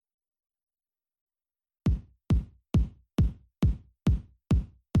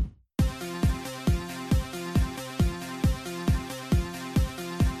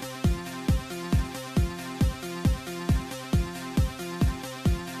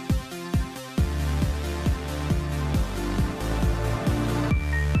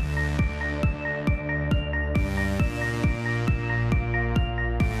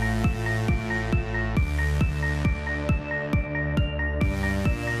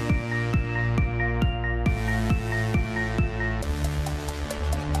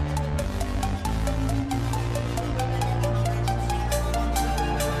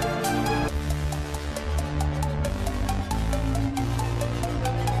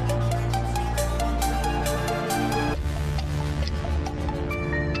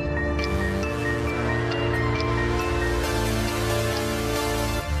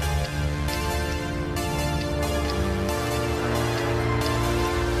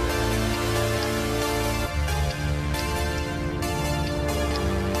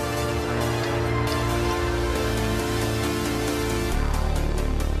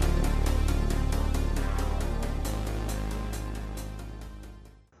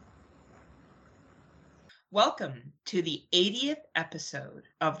Welcome to the 80th episode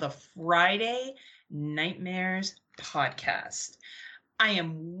of the Friday Nightmares podcast. I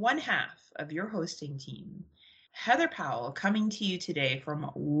am one half of your hosting team, Heather Powell, coming to you today from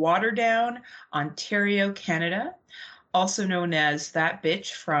Waterdown, Ontario, Canada, also known as that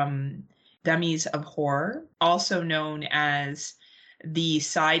bitch from Dummies of Horror, also known as the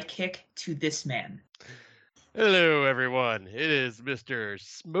sidekick to this man. Hello, everyone. It is Mr.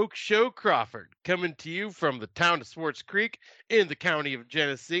 Smoke Show Crawford coming to you from the town of Swartz Creek in the county of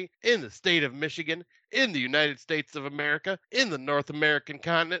Genesee, in the state of Michigan, in the United States of America, in the North American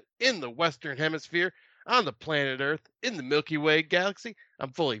continent, in the Western Hemisphere, on the planet Earth, in the Milky Way galaxy.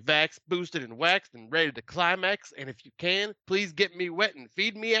 I'm fully vaxxed, boosted, and waxed and ready to climax, and if you can, please get me wet and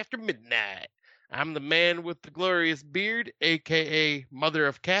feed me after midnight. I'm the man with the glorious beard, a.k.a. Mother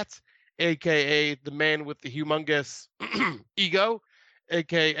of Cats, a.k.a. the man with the humongous ego,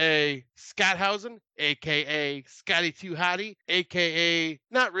 a.k.a. Scotthausen, a.k.a. Scotty Too Hottie, a.k.a.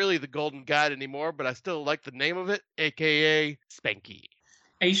 not really the Golden God anymore, but I still like the name of it, a.k.a. Spanky.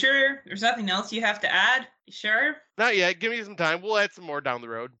 Are you sure there's nothing else you have to add? You sure? Not yet. Give me some time. We'll add some more down the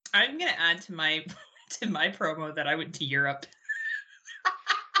road. I'm going to add to my promo that I went to Europe.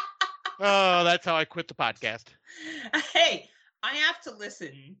 Oh, that's how I quit the podcast. Hey, I have to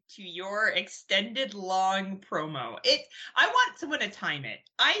listen to your extended long promo. I want someone to time it.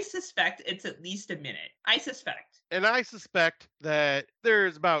 I suspect it's at least a minute. I suspect. And I suspect that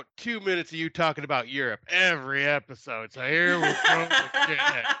there's about 2 minutes of you talking about Europe every episode. So here we go.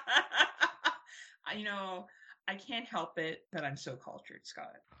 I can't help it that I'm so cultured,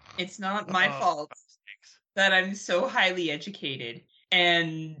 Scott. It's not my fault that I'm so highly educated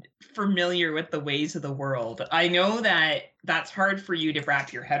and familiar with the ways of the world. I know that that's hard for you to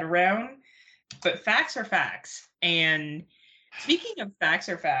wrap your head around, but facts are facts. And speaking of facts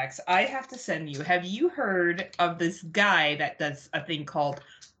are facts, I have to send you, have you heard of this guy that does a thing called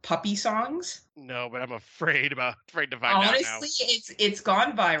puppy songs? No, but I'm afraid to find out now. Honestly, it's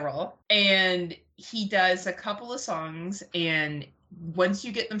gone viral, and he does a couple of songs, and once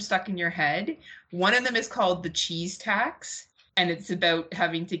you get them stuck in your head, one of them is called The Cheese Tax. And it's about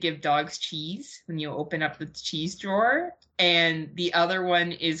having to give dogs cheese when you open up the cheese drawer. And the other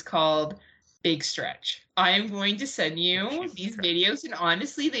one is called Big Stretch. I am going to send you these videos, and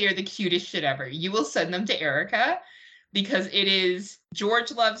honestly, they are the cutest shit ever. You will send them to Erica because it is,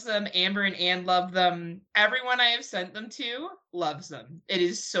 George loves them, Amber and Ann love them. Everyone I have sent them to loves them. It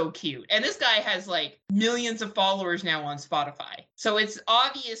is so cute. And this guy has like millions of followers now on Spotify. So it's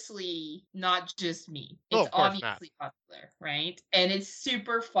obviously not just me. It's obviously popular, right? And it's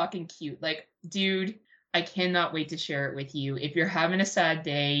super fucking cute. Like, dude, I cannot wait to share it with you. If you're having a sad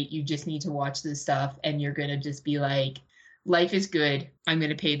day, you just need to watch this stuff and you're going to just be like, life is good. I'm going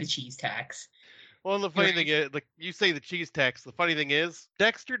to pay the cheese tax. Well, and the funny thing is, like you say the cheese tax, the funny thing is,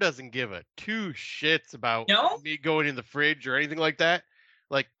 Dexter doesn't give a two shits about me going in the fridge or anything like that.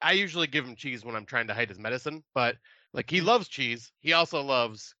 Like, I usually give him cheese when I'm trying to hide his medicine, but like he loves cheese. He also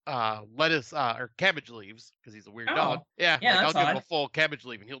loves lettuce or cabbage leaves because he's a weird dog. Yeah, like I'll give him a full cabbage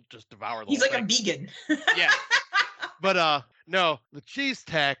leaf and he'll just devour the whole thing. He's like a vegan. Yeah. But no, the cheese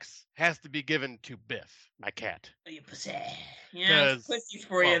tax has to be given to Biff, my cat. Oh, you pussy. Yeah, it's pussies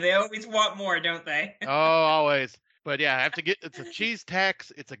for you. They always want more, don't they? Oh, always. But yeah, I have to get, it's a cheese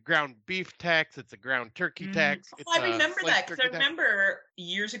tax, it's a ground beef tax, it's a ground turkey tax. I remember that, because I remember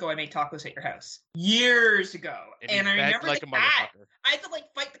years ago I made tacos at your house. Years ago. And I remember like the cat. I had to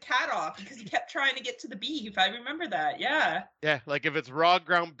like fight the cat off because he kept trying to get to the beef. I remember that, yeah. Yeah, like if it's raw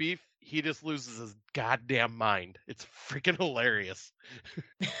ground beef, he just loses his goddamn mind. It's freaking hilarious.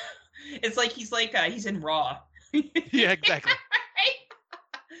 It's like he's in Raw. Yeah, exactly.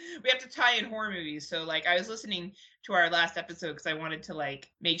 We have to tie in horror movies. So like I was listening to our last episode because I wanted to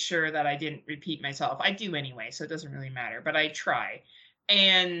like make sure that I didn't repeat myself. I do anyway, so it doesn't really matter, but I try.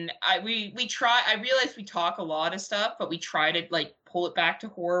 And we try. I realize we talk a lot of stuff, but we try to like pull it back to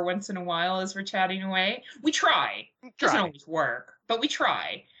horror once in a while as we're chatting away. We try. It doesn't always work, but we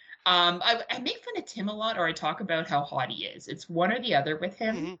try. I make fun of Tim a lot, or I talk about how hot he is. It's one or the other with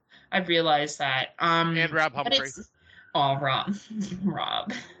him. Mm-hmm. I've realized that. And Rob Humphrey. Oh, Rob.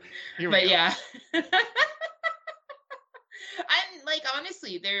 But yeah. And like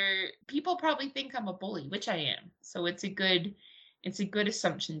honestly, people probably think I'm a bully, which I am. So it's a good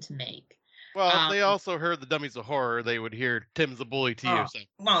assumption to make. Well, if they also heard the Dummies of Horror, they would hear Tim's a bully to you. So.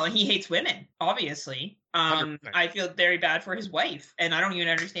 Well, he hates women, obviously. I feel very bad for his wife, and I don't even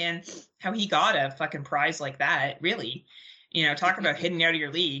understand how he got a fucking prize like that, really. You know, talk about hitting out of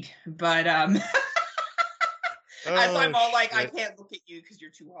your league. But As I'm all like, I shit. can't look at you because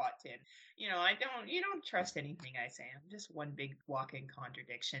you're too hot, Tim. You don't trust anything I say. I'm just one big walking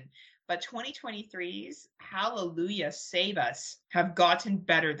contradiction. But 2023's Hallelujah Save Us have gotten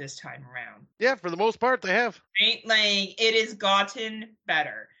better this time around. Yeah, for the most part, they have. Right? Like, it has gotten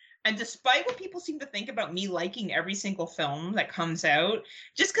better. And despite what people seem to think about me liking every single film that comes out,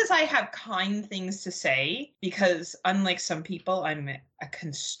 just because I have kind things to say, because unlike some people, I'm a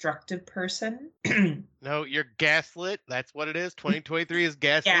constructive person. No, you're gaslit. That's what it is. 2023 is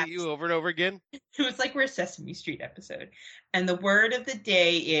gaslit you over and over again. It was like we're a Sesame Street episode. And the word of the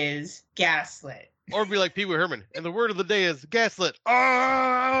day is gaslit. Or be like Pee Wee Herman. And the word of the day is gaslit.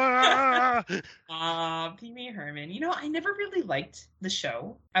 Ah! Pee Wee Herman. I never really liked the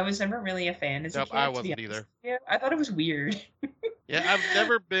show. I was never really a fan as a kid. I wasn't either. Yeah, I thought it was weird. Yeah, I've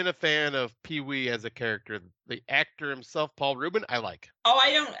never been a fan of Pee Wee as a character. The actor himself, Paul Rubin, I like. Oh,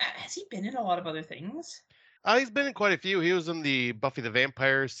 I don't. Has he been in a lot of other things? He's been in quite a few. He was in the Buffy the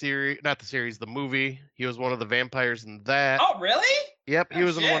Vampire series, not the series, the movie. He was one of the vampires in that. Oh, really? Yep, he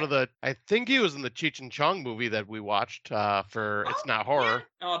was in one shit. of the. I think he was in the Cheech and Chong movie that we watched for It's Not Horror.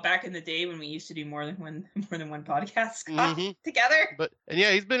 Yeah. Oh, back in the day when we used to do more than one podcast Mhm. together. And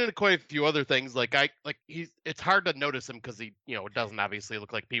yeah, he's been in quite a few other things. It's hard to notice him because he doesn't obviously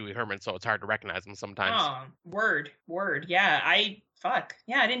look like Pee Wee Herman, so it's hard to recognize him sometimes. Oh, word. Yeah, I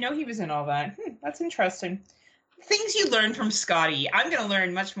didn't know he was in all that. That's interesting. Things you learn from Scotty. I'm going to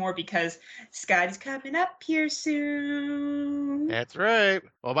learn much more because Scotty's coming up here soon. That's right.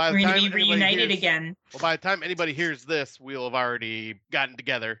 Well, by the We're time going to be reunited again. Well, by the time anybody hears this, we'll have already gotten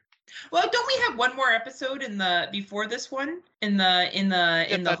together. Well, don't we have one more episode before this one in the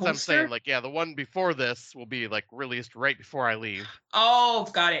That's holster? what I'm saying. The one before this will be released right before I leave. Oh,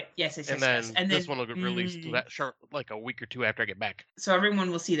 got it. Yes. And then this one will get released that short, a week or two after I get back. So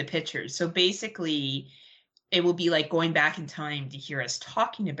everyone will see the pictures. So basically, it will be like going back in time to hear us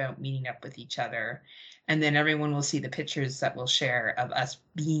talking about meeting up with each other. And then everyone will see the pictures that we'll share of us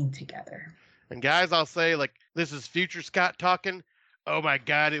being together. And guys, I'll say, this is future Scott talking. Oh my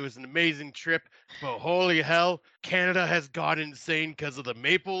God, it was an amazing trip. But holy hell, Canada has gone insane because of the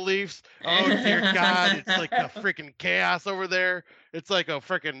maple leafs. Oh dear God, it's like a freaking chaos over there. It's like a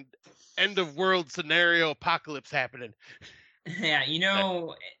freaking end of world scenario apocalypse happening. Yeah,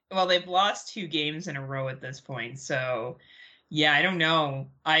 well, they've lost 2 games in a row at this point, so yeah, I don't know.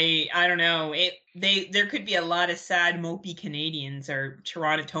 I don't know. There could be a lot of sad, mopey Canadians or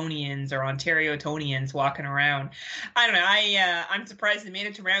Torontonians or Ontario-tonians walking around. I don't know. I'm surprised they made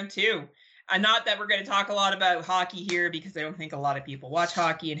it to round 2. Not that we're going to talk a lot about hockey here because I don't think a lot of people watch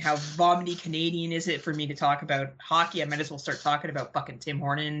hockey, and how vomity Canadian is it for me to talk about hockey. I might as well start talking about fucking Tim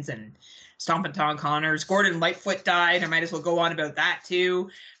Hortons and Stompin' Tom Connors. Gordon Lightfoot died. I might as well go on about that too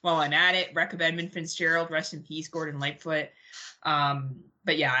while I'm at it. Rebecca Edmund Fitzgerald, rest in peace, Gordon Lightfoot.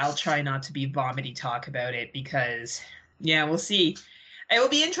 But yeah, I'll try not to be vomity talk about it because, yeah, we'll see. It will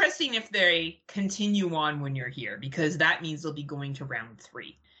be interesting if they continue on when you're here, because that means they'll be going to round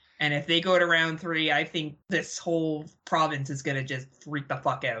 3. And if they go to round 3, I think this whole province is going to just freak the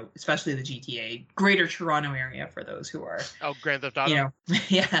fuck out, especially the GTA, Greater Toronto area, for those who are... Oh, Grand Theft Auto?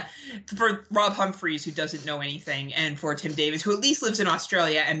 Yeah. For Rob Humphreys, who doesn't know anything, and for Tim Davis, who at least lives in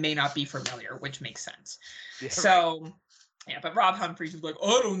Australia and may not be familiar, which makes sense. Yeah, so... Right. Yeah, but Rob Humphreys is like,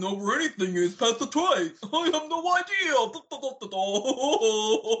 I don't know where anything is past the twice. I have no idea.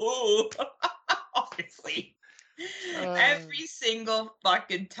 Obviously. Every single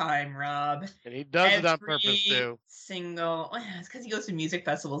fucking time, Rob. And he does it on purpose, too. It's because he goes to music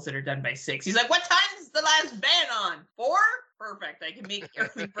festivals that are done by 6. He's like, what time is the last band on? 4? Perfect. I can make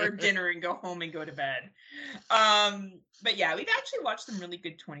early bird dinner and go home and go to bed. But yeah, we've actually watched some really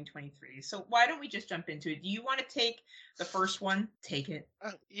good 2023. So why don't we just jump into it? Do you want to take the first one? Take it.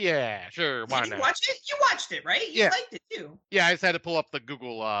 Yeah, sure. Why not? Did you watch it? You watched it, right? You liked it too. Yeah, I just had to pull up the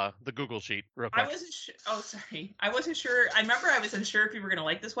Google sheet real quick. I wasn't sure. Oh, sorry. I wasn't sure. I remember I was unsure if you were going to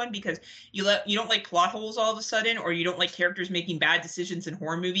like this one because you don't like plot holes all of a sudden, or you don't like characters making bad decisions in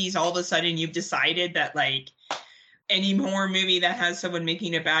horror movies. All of a sudden, you've decided that any horror movie that has someone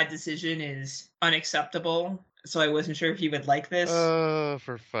making a bad decision is unacceptable. So I wasn't sure if you would like this. Oh,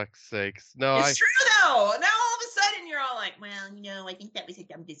 for fuck's sakes. No, it's true, though. Now all of a sudden you're all like, well, I think that was a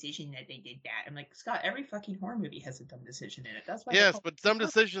dumb decision that they did that. I'm like, Scott, every fucking horror movie has a dumb decision in it. That's why. Yes, but some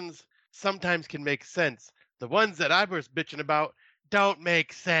decisions sometimes can make sense. The ones that I was bitching about don't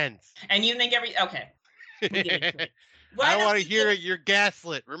make sense. And you think okay. I want to hear you're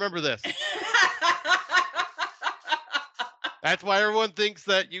gaslit. Remember this. That's why everyone thinks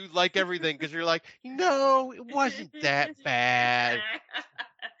that you like everything, because you're like, no, it wasn't that bad.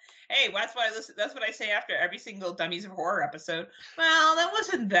 Hey, that's what I listen. That's what I say after every single Dummies of Horror episode. Well, that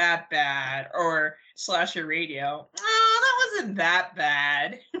wasn't that bad. Or Slasher Radio. Oh, that wasn't that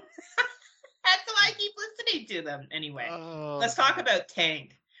bad. That's why I keep listening to them. Anyway, let's talk about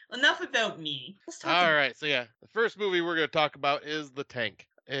Tank. Enough about me. All right, so yeah, the first movie we're going to talk about is The Tank.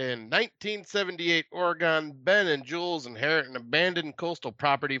 In 1978 Oregon, Ben and Jules inherit an abandoned coastal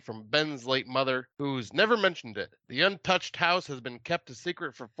property from Ben's late mother, who's never mentioned it. The untouched house has been kept a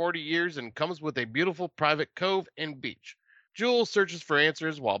secret for 40 years and comes with a beautiful private cove and beach. Jules searches for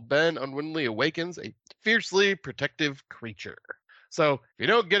answers while Ben unwittingly awakens a fiercely protective creature. So, if you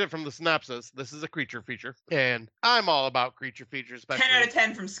don't get it from the synopsis, this is a creature feature, and I'm all about creature features. Especially... 10 out of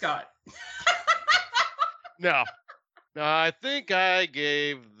 10 from Scott. No, I think I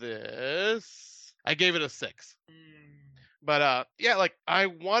gave it a 6. But yeah, like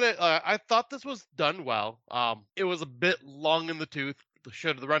I thought this was done well. It was a bit long in the tooth. The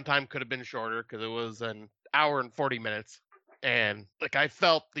runtime could have been shorter because it was an hour and 40 minutes, and like I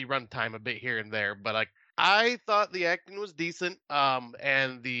felt the runtime a bit here and there, but like. I thought the acting was decent,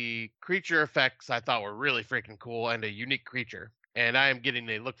 and the creature effects I thought were really freaking cool and a unique creature. And I am getting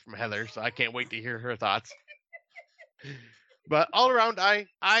a look from Heather, so I can't wait to hear her thoughts. But all around,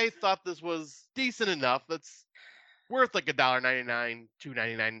 I thought this was decent enough. That's worth like $1.99,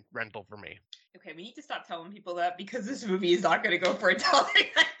 $2.99 rental for me. Okay, we need to stop telling people that because this movie is not going to go for $1.99,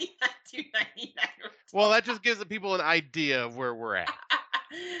 $2.99. Well, that just gives the people an idea of where we're at.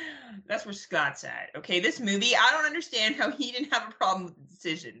 That's where Scott's at. Okay, this movie, I don't understand how he didn't have a problem with the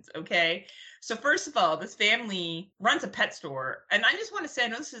decisions. Okay, so first of all, this family runs a pet store, and I just want to say,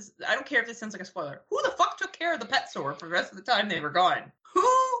 I don't care if this sounds like a spoiler. Who the fuck took care of the pet store for the rest of the time they were gone? Who?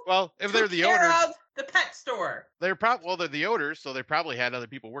 Well, if they're the took care owners, of the pet store. They're the owners, so they probably had other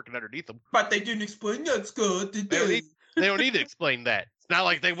people working underneath them. But they didn't explain that, Scott. They don't need to explain that. It's not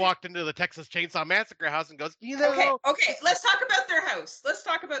like they walked into the Texas Chainsaw Massacre house and goes, you know. Okay, let's talk about their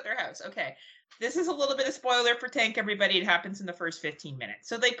house. Okay, this is a little bit of spoiler for Tank, everybody. It happens in the first 15 minutes.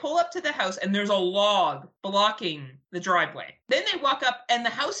 So they pull up to the house, and there's a log blocking the driveway. Then they walk up, and the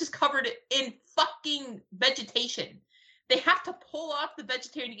house is covered in fucking vegetation. They have to pull off the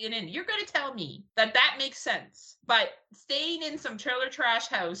vegetarian to get in. You're going to tell me that makes sense. But staying in some trailer trash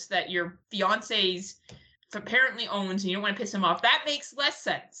house that your fiance's apparently owns and you don't want to piss him off, that makes less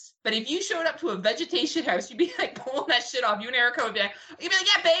sense. But if you showed up to a vegetation house, you'd be like pulling that shit off. You and Erica would be like,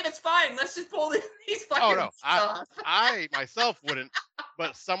 yeah, babe, it's fine. Let's just pull these fucking stuff. I myself wouldn't.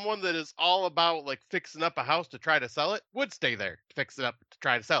 But someone that is all about like fixing up a house to try to sell it would stay there to fix it up to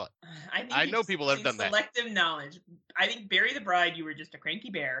try to sell it. I know people that have done that. Selective knowledge. I think Barry the Bride, you were just a cranky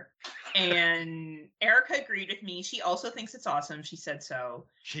bear. And Erica agreed with me. She also thinks it's awesome. She said so.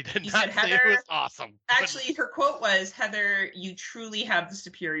 She did not say it was awesome. Actually, her quote was, Heather, you truly have the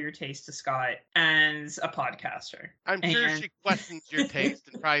superior taste to Scott as a podcaster. I'm sure she questions your taste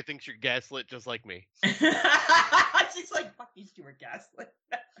and probably thinks you're gaslit just like me. She's like, fuck, these two are gaslit.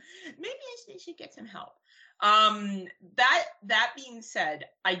 Maybe I should get some help. That being said,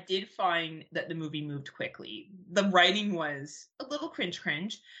 I did find that the movie moved quickly. The writing was a little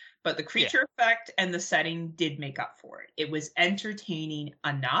cringe, but the creature effect and the setting did make up for it. It was entertaining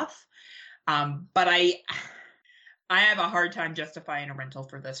enough. But I have a hard time justifying a rental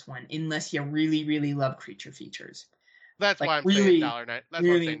for this one unless you really, really love creature features. That's why I'm saying $1.99. That's why I'm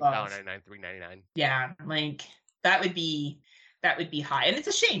saying $1.99, $3.99. Yeah, like that would be high, and it's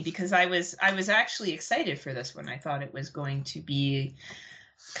a shame because I was actually excited for this one. I thought it was going to be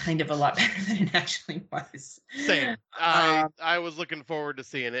kind of a lot better than it actually was. Same. I was looking forward to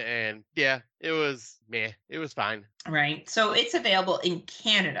seeing it, and yeah, it was meh. It was fine. Right. So it's available in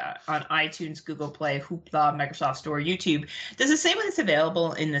Canada on iTunes, Google Play, Hoopla, Microsoft Store, YouTube. Does it say when it's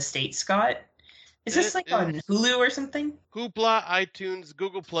available in the States, Scott? Is this on Hulu or something? Hoopla, iTunes,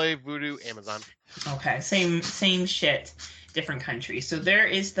 Google Play, Vudu, Amazon. Okay, same shit, different countries. So there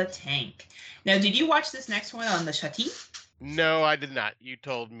is The Tank. Now, did you watch this next one on the Shati? No, I did not. You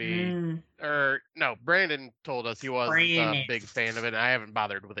told me, no, Brandon told us he wasn't a big fan of it. And I haven't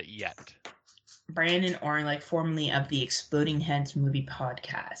bothered with it yet. Brandon Orlick, formerly of the Exploding Heads Movie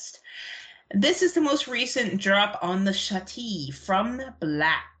Podcast. This is the most recent drop on the Shati, From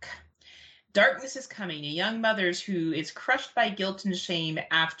Black. Darkness is coming. A young mother who is crushed by guilt and shame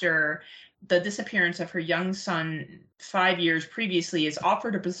after the disappearance of her young son 5 years previously is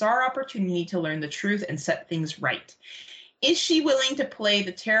offered a bizarre opportunity to learn the truth and set things right. Is she willing to pay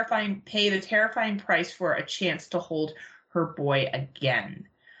the terrifying price for a chance to hold her boy again?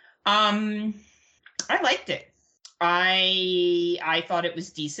 I liked it. I thought it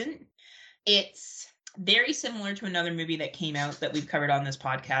was decent. It's Very similar to another movie that came out that we've covered on this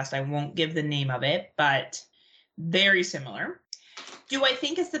podcast. I won't give the name of it, but very similar. Do I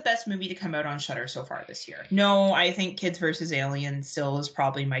think it's the best movie to come out on Shudder so far this year? No, I think Kids vs. Aliens still is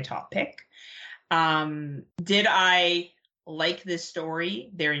probably my top pick. Did I like this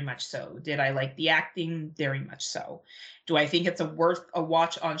story? Very much so. Did I like the acting? Very much so. Do I think it's worth a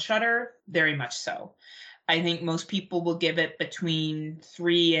watch on Shudder? Very much so. I think most people will give it between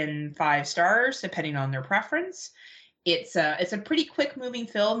 3 and 5 stars, depending on their preference. It's a pretty quick moving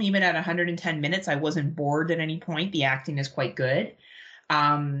film. Even at 110 minutes, I wasn't bored at any point. The acting is quite good.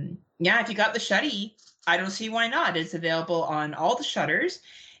 Yeah, if you got the Shuddy, I don't see why not. It's available on all the Shudders,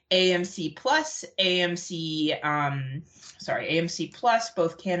 AMC Plus, AMC Plus,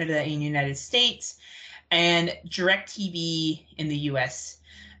 both Canada and United States, and DirecTV in the US.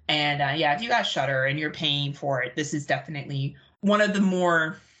 And yeah, if you got Shudder and you're paying for it, this is definitely one of the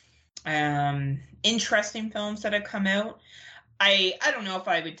more interesting films that have come out. I don't know if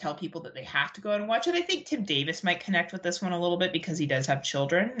I would tell people that they have to go and watch it. I think Tim Davis might connect with this one a little bit because he does have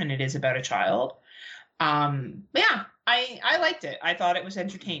children and it is about a child. But yeah, I liked it. I thought it was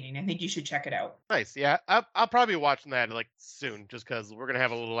entertaining. I think you should check it out. Nice. Yeah, I'll probably be watching that like soon, just because we're gonna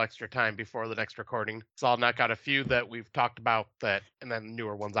have a little extra time before the next recording. So I'll knock out a few that we've talked about that, and then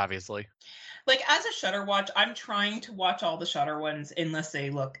newer ones, obviously. Like as a Shudder watch, I'm trying to watch all the Shudder ones unless they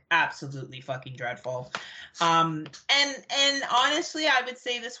look absolutely fucking dreadful. And honestly, I would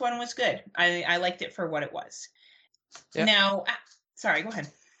say this one was good. I liked it for what it was. Yeah. Now, sorry, go ahead.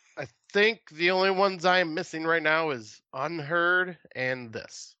 I think the only ones I'm missing right now is Unheard and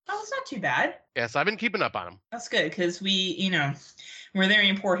this. Oh, it's not too bad. Yes, I've been keeping up on them. That's good because we're very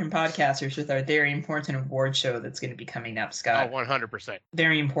important podcasters with our very important award show that's going to be coming up, Scott. Oh, 100%.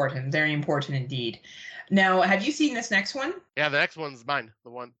 Very important indeed. Now, have you seen this next one? Yeah, the next one's mine. The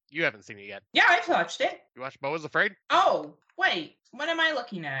one you haven't seen it yet. Yeah, I've watched it. You watched Beau is Afraid? Oh, wait. What am I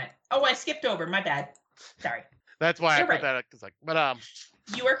looking at? Oh, I skipped over. My bad. Sorry. That's why I put that up. But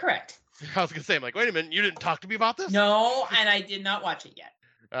you are correct. I was gonna say, I'm like, wait a minute, you didn't talk to me about this? No, and I did not watch it yet.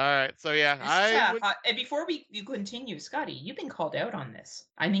 All right, so yeah, and before you continue, Scotty, you've been called out on this.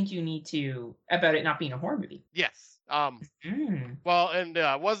 I think you need to about it not being a horror movie. Yes. Well, and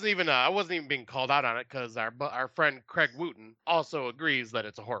I wasn't even being called out on it because our friend Craig Wooten also agrees that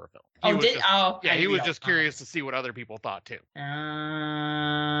it's a horror film. He was just curious to see what other people thought too.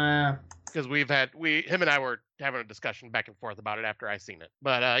 Because him and I were having a discussion back and forth about it after I seen it.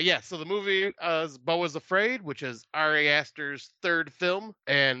 But yeah, so the movie is Beau is Afraid, which is Ari Aster's third film,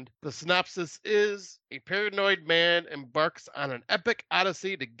 and the synopsis is a paranoid man embarks on an epic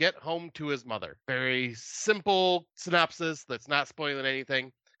odyssey to get home to his mother. Very simple synopsis that's not spoiling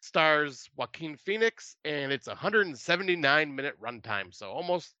anything. Stars Joaquin Phoenix, and it's 179-minute runtime, so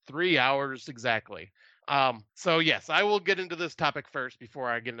almost 3 hours exactly. So yes, I will get into this topic first before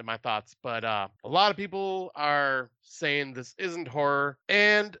I get into my thoughts, but a lot of people are saying this isn't horror,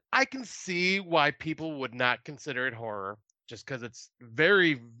 and I can see why people would not consider it horror, just because it's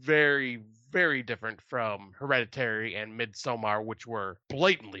very, very, very different from Hereditary and Midsommar, which were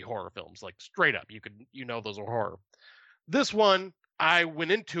blatantly horror films, like straight up, those are horror. This one, I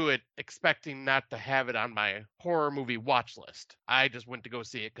went into it expecting not to have it on my horror movie watch list. I just went to go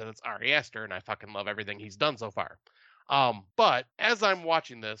see it because it's Ari Aster and I fucking love everything he's done so far. But as I'm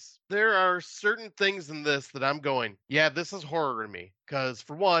watching this, there are certain things in this that I'm going, yeah, this is horror to me. Because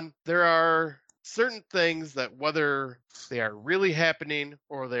for one, there are certain things that whether they are really happening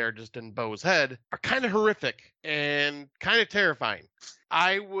or they are just in Beau's head are kind of horrific and kind of terrifying.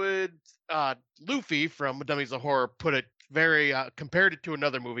 I would, Luffy from Dummies of Horror put it very compared it to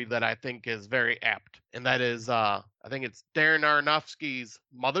another movie that I think is very apt, and that is I think it's Darren Aronofsky's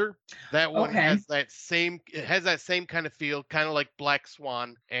Mother. That one has that same kind of feel, kind of like Black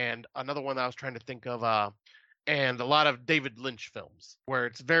Swan, and another one that I was trying to think of and a lot of David Lynch films where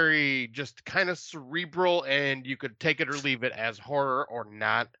it's very just kind of cerebral and you could take it or leave it as horror or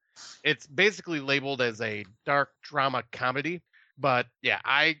not. It's basically labeled as a dark drama comedy, but yeah,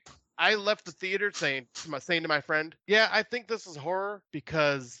 I left the theater saying to my friend, yeah, I think this is horror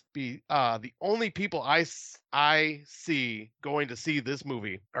because the only people I see going to see this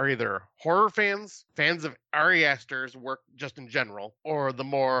movie are either horror fans of Ari Aster's work just in general, or the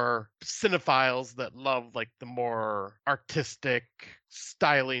more cinephiles that love like the more artistic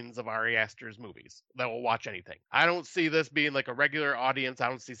stylings of Ari Aster's movies that will watch anything. I don't see this being like a regular audience. I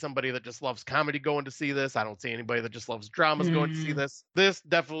don't see somebody that just loves comedy going to see this. I don't see anybody that just loves dramas going to see this. This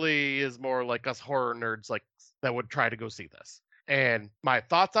definitely is more like us horror nerds like that would try to go see this. And my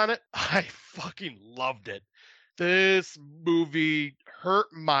thoughts on it, I fucking loved it. This movie hurt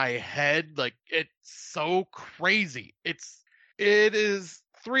my head. Like, it's so crazy. It is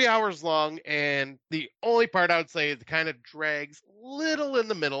 3 hours long, and the only part I would say is it kind of drags little in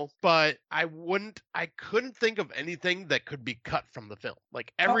the middle, but I couldn't think of anything that could be cut from the film.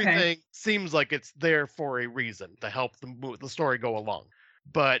 Like, everything seems like it's there for a reason to help the story go along.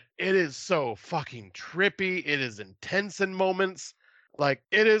 But it is so fucking trippy. It is intense in moments. Like,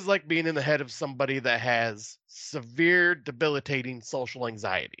 it is like being in the head of somebody that has severe, debilitating social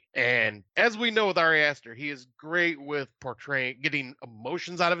anxiety. And as we know with Ari Aster, he is great with getting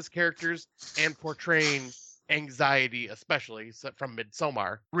emotions out of his characters and portraying anxiety, especially from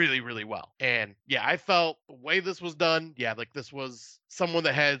Midsommar, really, really well. And yeah, I felt the way this was done, like this was someone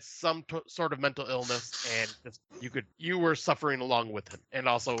that had some sort of mental illness, and just you were suffering along with him, and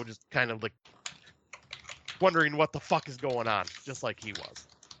also just kind of like wondering what the fuck is going on, just like he was.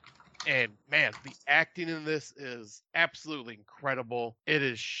 And man, the acting in this is absolutely incredible. It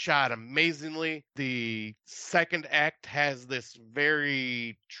is shot amazingly. The second act has this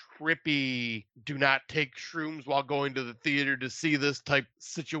very trippy, do not take shrooms while going to the theater to see this type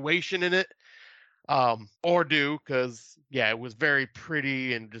situation in it. Or do, because it was very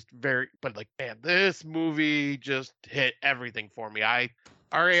pretty and just but like, man, this movie just hit everything for me.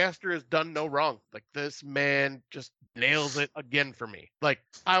 Ari Aster has done no wrong. Like, this man just nails it again for me. Like,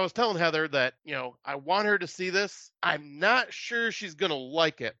 I was telling Heather that, I want her to see this. I'm not sure she's going to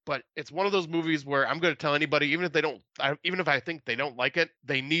like it, but it's one of those movies where I'm going to tell anybody, even if I think they don't like it,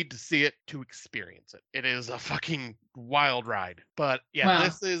 they need to see it to experience it. It is a fucking wild ride. But wow.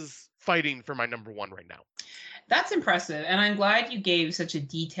 This is fighting for my number one right now. That's impressive. And I'm glad you gave such a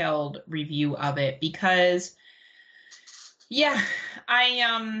detailed review of it, because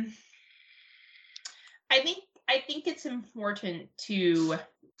I think it's important to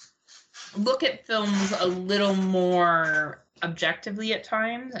look at films a little more objectively at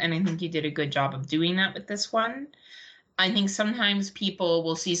times, and I think you did a good job of doing that with this one. I think sometimes people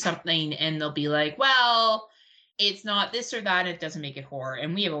will see something and they'll be like, well, it's not this or that, it doesn't make it horror.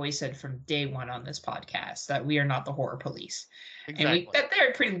 And we have always said from day one on this podcast that we are not the horror police. Exactly. And that there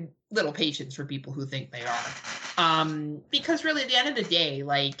are pretty little patience for people who think they are. Because really, at the end of the day,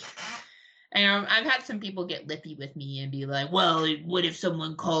 like, I've had some people get lippy with me and be like, well, what if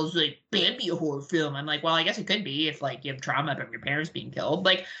someone calls, like, Bambi a horror film? I'm like, well, I guess it could be if, like, you have trauma from your parents being killed.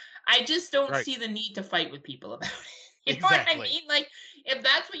 Like, I just don't see the need to fight with people about it. You know what I mean? Like, if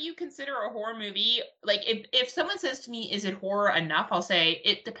that's what you consider a horror movie, like, if someone says to me, is it horror enough? I'll say,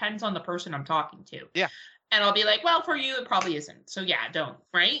 it depends on the person I'm talking to. Yeah. And I'll be like, well, for you, it probably isn't. So don't,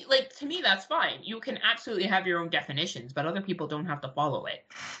 right? Like, to me, that's fine. You can absolutely have your own definitions, but other people don't have to follow it.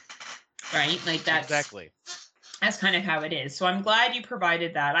 Right? Like, that's kind of how it is. So I'm glad you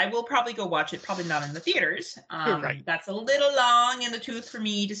provided that. I will probably go watch it, probably not in the theaters. Right. That's a little long in the tooth for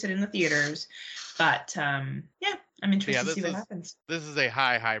me to sit in the theaters. But, I'm interested to see what happens. This is a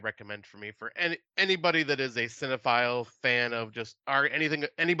high recommend for me for anybody that is a cinephile fan of a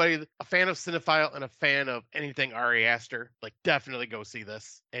fan of cinephile and a fan of anything Ari Aster. Like, definitely go see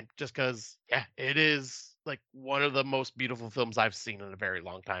this. And just because, it is like one of the most beautiful films I've seen in a very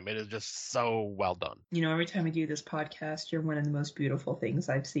long time. It is just so well done. Every time we do this podcast, you're one of the most beautiful things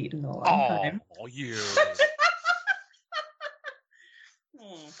I've seen in a long time. Oh, you.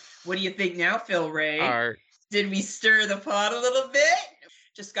 What do you think now, Phil Ray? Did we stir the pot a little bit?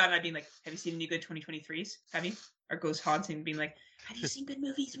 Just Scott and I being like, have you seen any good 2023s? Have you? Or Ghost Haunting being like, have you seen good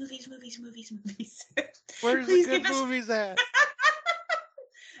movies? Where's the good movies at?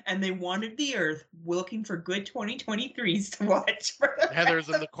 And they wandered the earth looking for good 2023s to watch. Heather's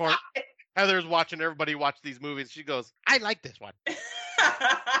in the corner. Heather's watching everybody watch these movies. She goes, I like this one.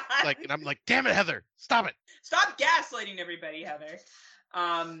 And I'm like, damn it, Heather, stop it. Stop gaslighting everybody, Heather.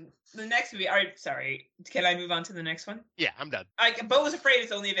 The next movie. All right, sorry. Can I move on to the next one? Yeah, I'm done. Beau Was Afraid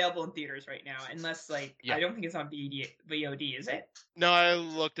is only available in theaters right now, unless I don't think it's on VOD. Is it? No, I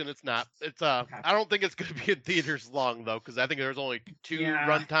looked and it's not. It's okay. I don't think it's going to be in theaters long though, because I think there's only 2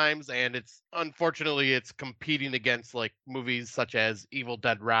 run times, and it's competing against like movies such as Evil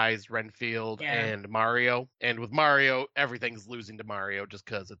Dead Rise, Renfield, and Mario. And with Mario, everything's losing to Mario just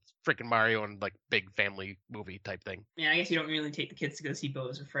because it's freaking Mario and like big family movie type thing. Yeah, I guess you don't really take the kids to go see Beau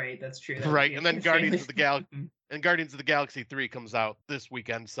Was Afraid. That's true. Right, and then Guardians of the Galaxy 3 comes out this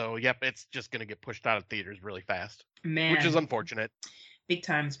weekend, so it's just going to get pushed out of theaters really fast. Man. Which is unfortunate. Big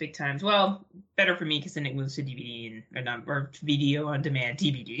times. Well, better for me because then it moves to DVD or video on demand.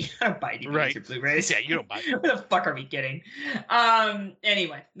 DVD. I don't buy DVDs or Blu-rays. Yeah, you don't buy What the fuck are we kidding?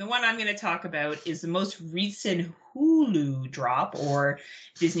 Anyway, the one I'm going to talk about is the most recent Hulu drop, or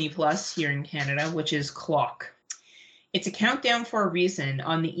Disney Plus here in Canada, which is Clock. It's a countdown for a reason.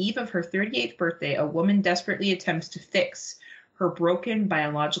 On the eve of her 38th birthday, a woman desperately attempts to fix her broken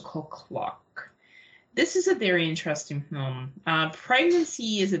biological clock. This is a very interesting film.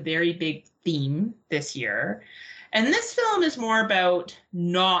 Pregnancy is a very big theme this year. And this film is more about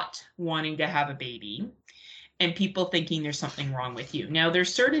not wanting to have a baby and people thinking there's something wrong with you. Now,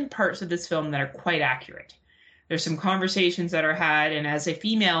 there's certain parts of this film that are quite accurate. There's some conversations that are had, and as a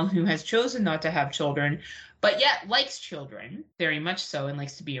female who has chosen not to have children, but yet likes children, very much so, and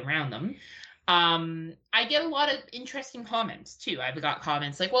likes to be around them, I get a lot of interesting comments, too. I've got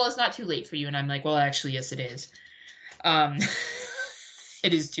comments like, well, it's not too late for you, and I'm like, well, actually, yes, it is.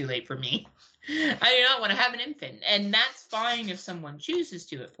 It is too late for me. I do not want to have an infant, and that's fine if someone chooses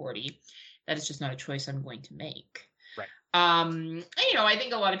to at 40. That is just not a choice I'm going to make. Right. And, I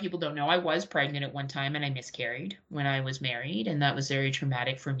think a lot of people don't know I was pregnant at one time and I miscarried when I was married, and that was very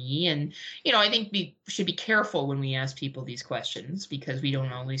traumatic for me. And, I think we should be careful when we ask people these questions because we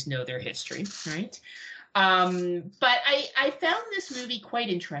don't always know their history, right? But I found this movie quite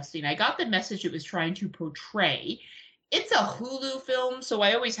interesting. I got the message it was trying to portray. It's a Hulu film, so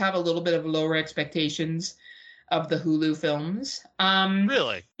I always have a little bit of lower expectations of the Hulu films.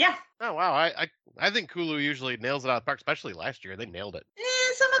 Really? Yeah. Oh, wow. I think Hulu usually nails it out of the park, especially last year. They nailed it.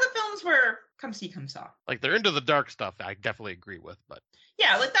 Some of the films were come see, come saw. Like, they're into the dark stuff. I definitely agree with, but...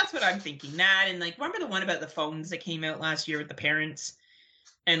 Yeah, like, that's what I'm thinking. That, and, like, remember the one about the phones that came out last year with the parents?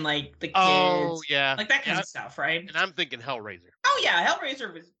 And, like, the kids? Oh, yeah. Like, that kind of stuff, right? And I'm thinking Hellraiser. Oh, yeah,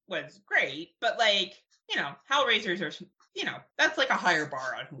 Hellraiser was great, but, like, Hellraisers are, that's like a higher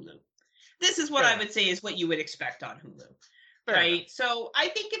bar on Hulu. This is what I would say is what you would expect on Hulu. Right. So I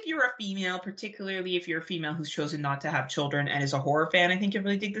think if you're a female, particularly if you're a female who's chosen not to have children and is a horror fan, I think you'll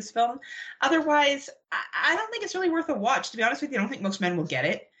really dig this film. Otherwise, I don't think it's really worth a watch. To be honest with you, I don't think most men will get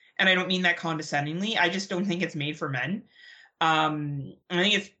it. And I don't mean that condescendingly. I just don't think it's made for men. I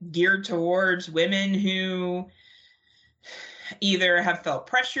think it's geared towards women who either have felt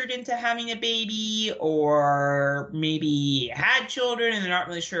pressured into having a baby or maybe had children and they're not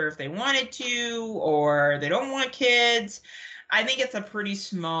really sure if they wanted to or they don't want kids. I think it's a pretty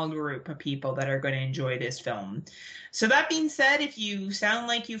small group of people that are going to enjoy this film. So that being said, if you sound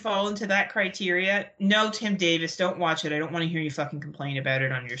like you fall into that criteria, no, Tim Davis, don't watch it. I don't want to hear you fucking complain about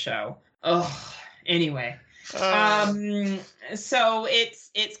it on your show. Oh, anyway. So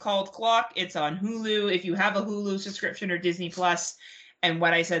it's called Clock. It's on Hulu. If you have a Hulu subscription or Disney Plus, and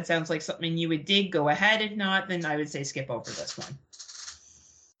what I said sounds like something you would dig, go ahead. If not, then I would say skip over this one.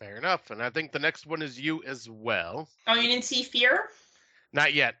 Fair enough. And I think the next one is you as well. Oh, you didn't see Fear?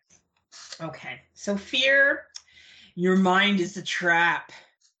 Not yet. Okay. So Fear, your mind is a trap.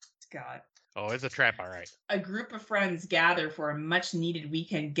 God. Oh, it's a trap, all right. A group of friends gather for a much-needed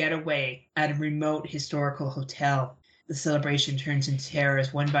weekend getaway at a remote historical hotel. The celebration turns into terror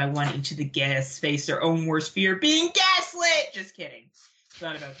as one by one each of the guests face their own worst fear, being gaslit! Just kidding. It's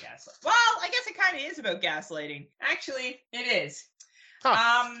not about gaslight. Well, I guess it kind of is about gaslighting. Actually, it is.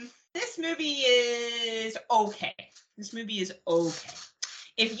 Huh. This movie is okay.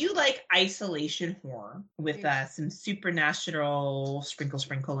 If you like isolation horror with some supernatural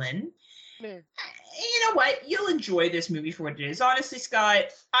sprinkle in, you know what? You'll enjoy this movie for what it is. Honestly, Scott,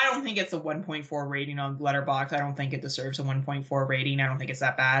 I don't think it's a 1.4 rating on Letterboxd. I don't think it deserves a 1.4 rating. I don't think it's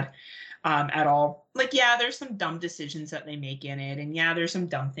that bad at all. Like, yeah, there's some dumb decisions that they make in it, and yeah, there's some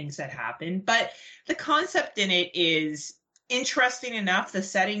dumb things that happen, but the concept in it is interesting enough. The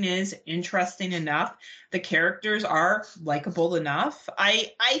setting is interesting enough. The characters are likable enough.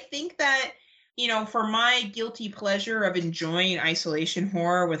 I think that, for my guilty pleasure of enjoying isolation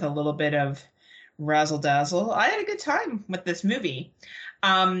horror with a little bit of razzle dazzle, I had a good time with this movie.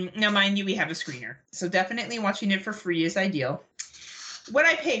 Now, mind you, we have a screener, so definitely watching it for free is ideal. Would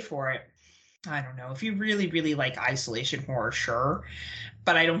I pay for it? I don't know. If you really, really like isolation horror, sure.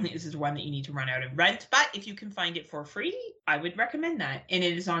 But I don't think this is one that you need to run out and rent. But if you can find it for free, I would recommend that. And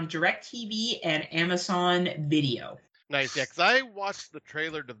it is on DirecTV and Amazon Video. Nice, yeah, because I watched the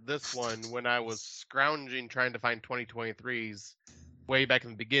trailer to this one when I was scrounging trying to find 2023's way back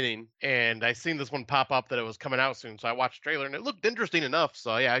in the beginning. And I seen this one pop up that it was coming out soon. So I watched the trailer and it looked interesting enough.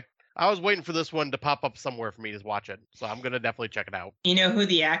 So yeah, I was waiting for this one to pop up somewhere for me to watch it. So I'm going to definitely check it out. You know who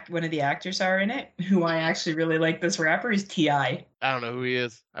one of the actors are in it? Who I actually really like, this rapper, is T.I. I don't know who he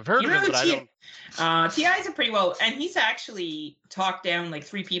is. I've heard of him, but I don't. T.I.'s a pretty well, and he's actually talked down like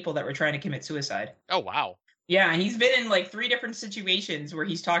 3 people that were trying to commit suicide. Oh, wow. Yeah, he's been in like 3 different situations where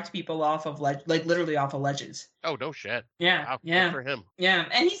he's talked people off of literally off of ledges. Oh, no shit. Yeah. Wow, yeah. Good for him. Yeah.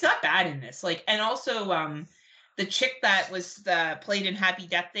 And he's not bad in this. Like, and also, the chick that was played in Happy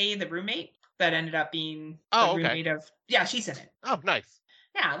Death Day, the roommate, that ended up being Oh, the okay. roommate of. Yeah, she's in it. Oh, nice.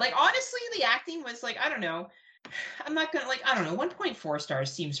 Yeah, like honestly, the acting was like, I don't know. I'm not gonna like, I don't know. 1.4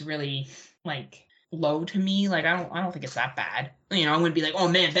 stars seems really like low to me. Like I don't think it's that bad. You know, I'm gonna be like, oh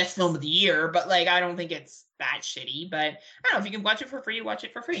man, best film of the year, but like I don't think it's that shitty. But I don't know, if you can watch it for free, watch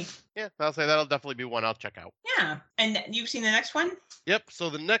it for free. Yeah, I'll say that'll definitely be one I'll check out. Yeah. And you've seen the next one? Yep. So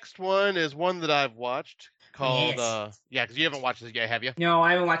the next one is one that I've watched called Yes. yeah, because you haven't watched this yet, have you? No,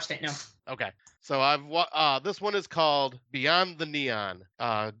 I haven't watched it. No. Okay. So this one is called Beyond the Neon.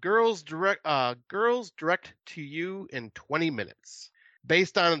 Girls direct to you in 20 minutes.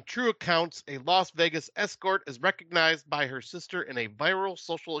 Based on true accounts, a Las Vegas escort is recognized by her sister in a viral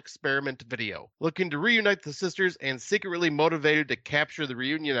social experiment video. Looking to reunite the sisters and secretly motivated to capture the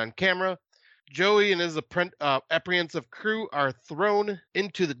reunion on camera, Joey and his apprehensive crew are thrown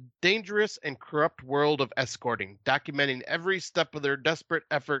into the dangerous and corrupt world of escorting, documenting every step of their desperate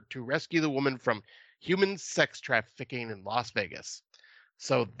effort to rescue the woman from human sex trafficking in Las Vegas.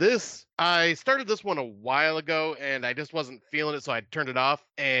 So I started this one a while ago, and I just wasn't feeling it, so I turned it off.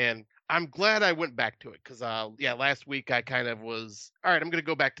 And I'm glad I went back to it, because last week I kind of was, all right, I'm going to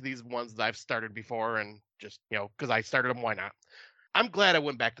go back to these ones that I've started before, and just, because I started them, why not? I'm glad I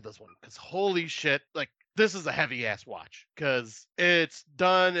went back to this one, because holy shit, like, this is a heavy ass watch, because it's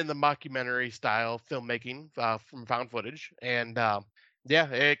done in the mockumentary style filmmaking from found footage, and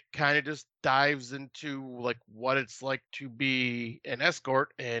it kind of just dives into like what it's like to be an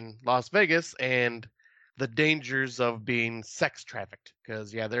escort in Las Vegas and the dangers of being sex trafficked,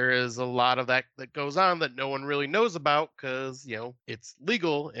 because there is a lot of that goes on that no one really knows about, because it's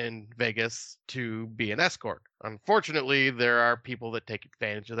legal in Vegas to be an escort. Unfortunately, there are people that take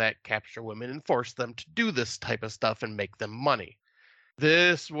advantage of that, capture women and force them to do this type of stuff and make them money.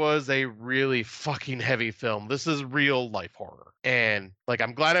 This was a really fucking heavy film. This is real life horror. And like,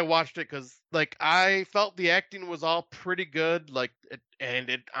 I'm glad I watched it, because like I felt the acting was all pretty good. And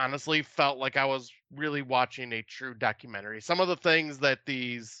it honestly felt like I was really watching a true documentary. Some of the things that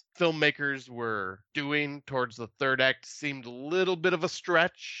these filmmakers were doing towards the third act seemed a little bit of a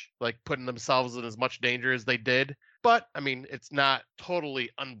stretch, like putting themselves in as much danger as they did. But I mean, it's not totally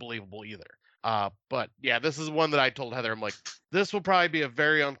unbelievable either. But yeah, this is one that I told Heather, I'm like, this will probably be a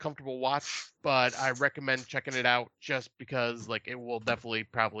very uncomfortable watch, but I recommend checking it out just because like it will definitely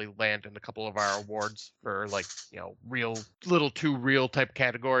probably land in a couple of our awards for like, real, little too real type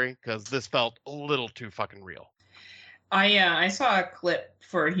category, because this felt a little too fucking real. I saw a clip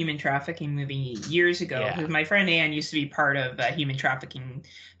for a human trafficking movie years ago, because my friend Anne used to be part of a human trafficking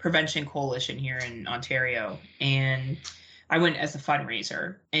prevention coalition here in Ontario, and I went as a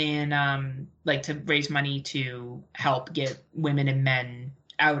fundraiser, and like to raise money to help get women and men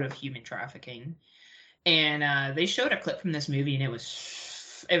out of human trafficking. And they showed a clip from this movie, and it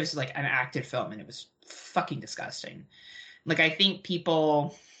was like an acted film, and it was fucking disgusting. Like, I think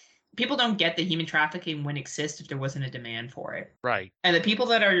people don't get that human trafficking wouldn't exist if there wasn't a demand for it. Right. And the people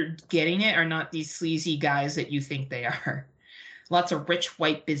that are getting it are not these sleazy guys that you think they are. Lots of rich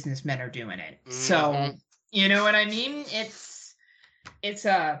white businessmen are doing it. Mm-hmm. So, you know what I mean? It's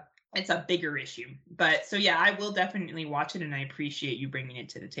a bigger issue. But so yeah, I will definitely watch it, and I appreciate you bringing it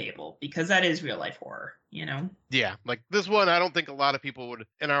to the table, because that is real life horror, Yeah, like this one, I don't think a lot of people would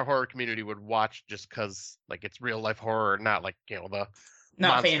in our horror community would watch, just because like it's real life horror, not like the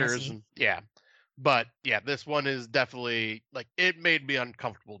not monsters fantasy. And but yeah, this one is definitely like, it made me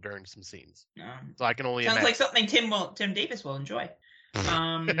uncomfortable during some scenes. So I can only sounds imagine. like something Tim Davis will enjoy.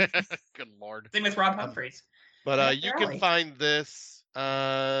 Good Lord. Same with Rob Humphreys. But you can find this.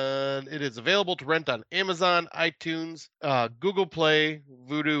 It is available to rent on Amazon, iTunes, Google Play,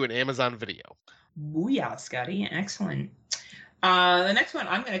 Vudu, and Amazon Video. Booyah, Scotty. Excellent. The next one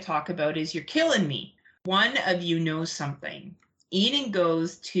I'm going to talk about is You're Killing Me. One of you knows something. Eden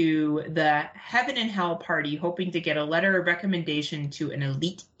goes to the heaven and hell party hoping to get a letter of recommendation to an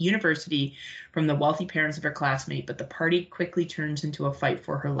elite university from the wealthy parents of her classmate, but the party quickly turns into a fight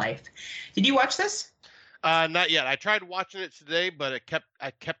for her life. Did you watch this? Not yet. I tried watching it today, but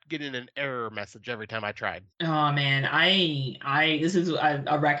I kept getting an error message every time I tried. Oh man, this is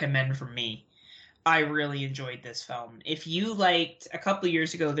a recommend from me. I really enjoyed this film. If you liked, a couple of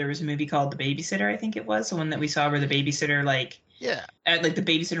years ago, there was a movie called The Babysitter, I think it was, the one that we saw where the babysitter, like the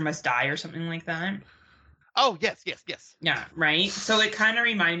babysitter must die or something like that. Oh, yes. Yeah, right? So it kind of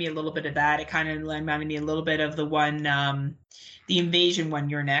reminded me a little bit of that. It kind of reminded me a little bit of the one, the Invasion one,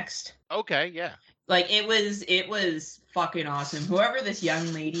 You're Next. Okay, yeah. Like, it was fucking awesome. Whoever this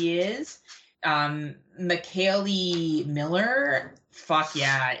young lady is, Michaeli Miller, fuck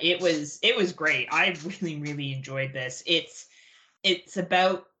yeah, it was great. I really, really enjoyed this. It's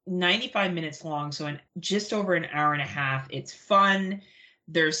about 95 minutes long, so in just over an hour and a half. It's fun.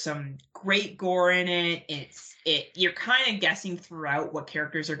 There's some great gore in it. You're kind of guessing throughout what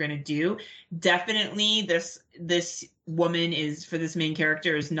characters are going to do. Definitely this woman is, for this main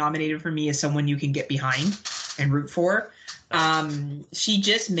character, is nominated for me as someone you can get behind and root for. She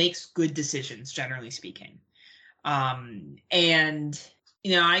just makes good decisions, generally speaking. And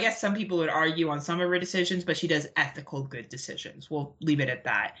I guess some people would argue on some of her decisions, but she does ethical good decisions. We'll leave it at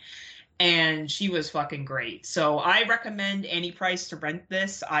that. And she was fucking great. So I recommend any price to rent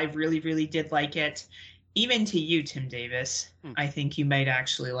this. I really, really did like it. Even to you, Tim Davis, I think you might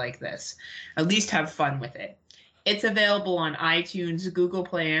actually like this. At least have fun with it. It's available on iTunes, Google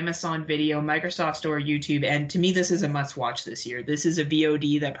Play, Amazon Video, Microsoft Store, YouTube, and to me, this is a must-watch this year. This is a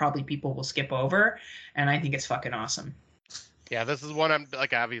VOD that probably people will skip over, and I think it's fucking awesome. Yeah, this is one I'm,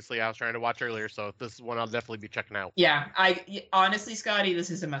 like, obviously I was trying to watch earlier, so this is one I'll definitely be checking out. Yeah, honestly, Scotty, this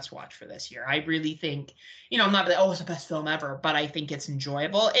is a must-watch for this year. I really think, I'm not like, it's the best film ever, but I think it's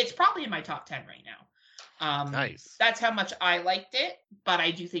enjoyable. It's probably in my top 10 right now. Nice. That's how much I liked it, but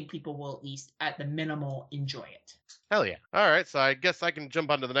I do think people will at least, at the minimal, enjoy it. Hell yeah. All right, so I guess I can jump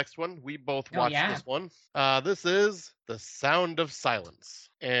onto the next one. We both watched this one. This is The Sound of Silence.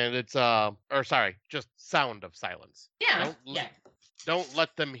 And it's, just Sound of Silence. Yeah, Don't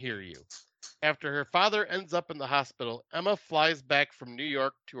let them hear you. After her father ends up in the hospital, Emma flies back from New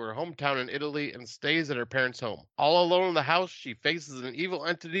York to her hometown in Italy and stays at her parents' home. All alone in the house, she faces an evil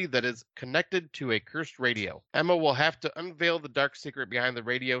entity that is connected to a cursed radio. Emma will have to unveil the dark secret behind the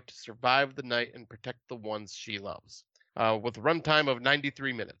radio to survive the night and protect the ones she loves. With a runtime of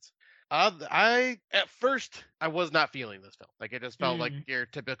 93 minutes. At first, I was not feeling this film. Like, it just felt like your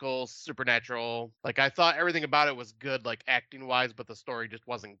typical supernatural. Like, I thought everything about it was good, like, acting-wise, but the story just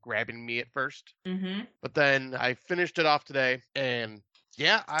wasn't grabbing me at first. Mm-hmm. But then I finished it off today, and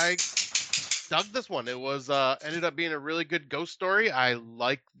yeah, I dug this one. It was ended up being a really good ghost story. I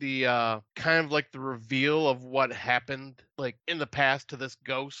like the kind of like the reveal of what happened, like, in the past to this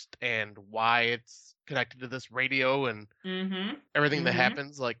ghost and why it's connected to this radio and everything that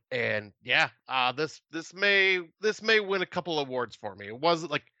happens. Like, and yeah, this may win a couple awards for me. It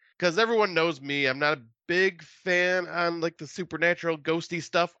wasn't like, because everyone knows me, I'm not a big fan on like the supernatural ghosty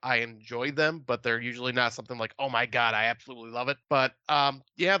stuff. I enjoy them, but they're usually not something like, oh my god, I absolutely love it. But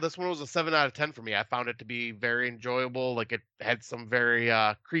yeah, this one was a 7 out of 10 for me. I found it to be very enjoyable. Like, it had some very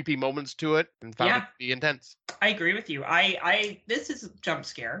creepy moments to it and found it to be intense. I agree with you. This is a jump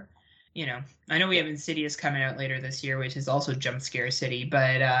scare. I know we have Insidious coming out later this year, which is also jump scare city,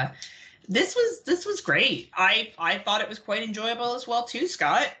 but this was great. I thought it was quite enjoyable as well too,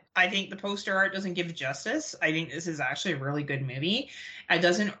 Scott. I think the poster art doesn't give it justice. I think this is actually a really good movie. It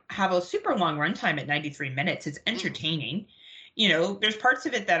doesn't have a super long runtime at 93 minutes. It's entertaining. There's parts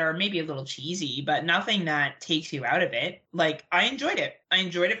of it that are maybe a little cheesy, but nothing that takes you out of it. Like, I enjoyed it. I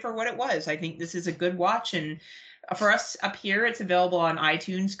enjoyed it for what it was. I think this is a good watch, and for us up here, it's available on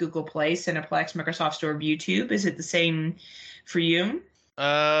iTunes, Google Play, Cineplex, Microsoft Store, YouTube. Is it the same for you?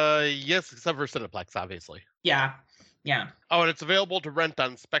 Yes, except for Cineplex, obviously. Yeah. Oh, and it's available to rent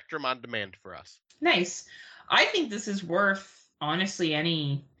on Spectrum On Demand for us. Nice. I think this is worth, honestly,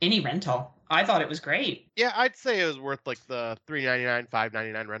 any rental. I thought it was great. Yeah, I'd say it was worth like the $3.99,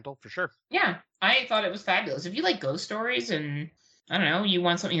 $5.99 rental for sure. Yeah, I thought it was fabulous. If you like ghost stories and I don't know, you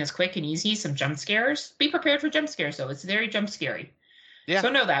want something that's quick and easy, some jump scares, be prepared for jump scares, though. It's very jump scary. Yeah. So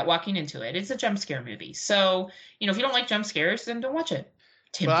know that walking into it. It's a jump scare movie. So, if you don't like jump scares, then don't watch it.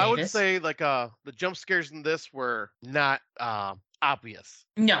 Tim Davis. I would say, like, the jump scares in this were not obvious.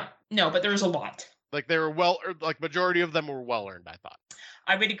 No, but there was a lot. Like, they were majority of them were well earned, I thought.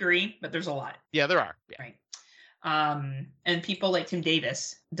 I would agree, but there's a lot. Yeah, there are. Yeah. Right. And people like Tim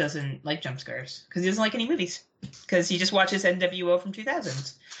Davis doesn't like jump scares because he doesn't like any movies because he just watches NWO from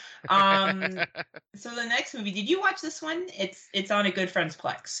 2000s. So the next movie, did you watch this one? It's on a Good Friends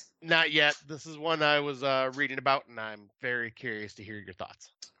Plex. Not yet. This is one I was reading about, and I'm very curious to hear your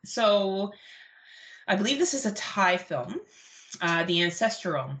thoughts. So I believe this is a Thai film, The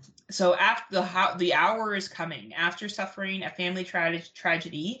Ancestral. So after the hour is coming. After suffering a family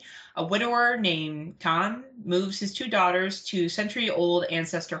tragedy, a widower named Tan moves his 2 daughters to century-old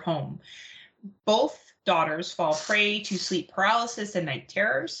ancestor home. Both daughters fall prey to sleep paralysis and night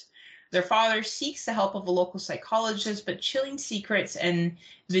terrors. Their father seeks the help of a local psychologist, but chilling secrets and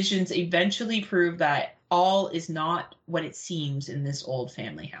visions eventually prove that all is not what it seems in this old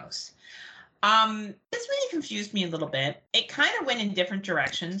family house. This really confused me a little bit. It kind of went in different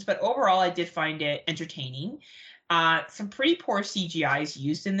directions, but overall I did find it entertaining. Some pretty poor CGI is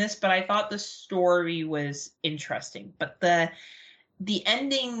used in this, but I thought the story was interesting. But the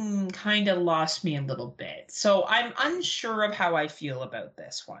ending kind of lost me a little bit. So I'm unsure of how I feel about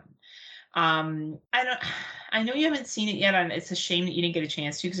this one. I know you haven't seen it yet, and it's a shame that you didn't get a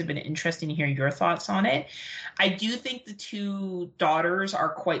chance to because it'd been interesting to hear your thoughts on it. I do think the two daughters are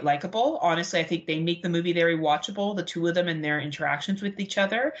quite likable. Honestly, I think they make the movie very watchable, the two of them and their interactions with each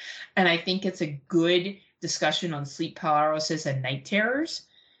other. And I think it's a good discussion on sleep paralysis and night terrors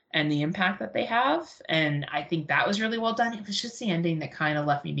and the impact that they have. And I think that was really well done. It was just the ending that kind of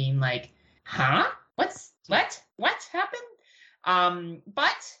left me being like, huh? What happened?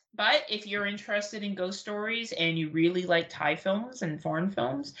 But if you're interested in ghost stories and you really like Thai films and foreign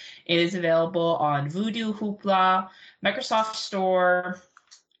films, it is available on Vudu, Hoopla, Microsoft Store.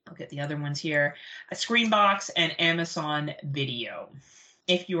 I'll get the other ones here, Screenbox, and Amazon Video,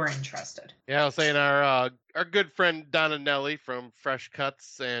 if you are interested. Yeah, I was saying our good friend Donna Nelly from Fresh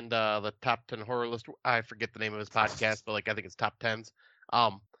Cuts and the Top 10 Horror List. I forget the name of his podcast, but I think it's Top 10s.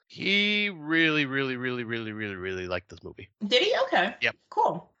 He really liked this movie. Did he? Okay. Yep.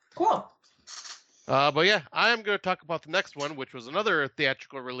 Cool. But yeah, I am going to talk about the next one, which was another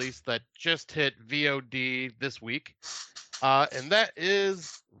theatrical release that just hit VOD this week. And that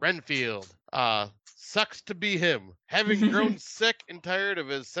is Renfield. Sucks to be him. Having grown sick and tired of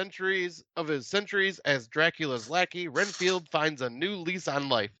his centuries as Dracula's lackey, Renfield finds a new lease on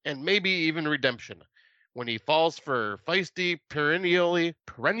life and maybe even redemption when he falls for feisty, perennially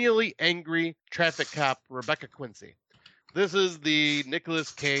angry traffic cop Rebecca Quincy. This is the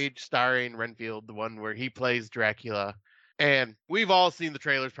Nicolas Cage starring Renfield, the one where he plays Dracula. And we've all seen the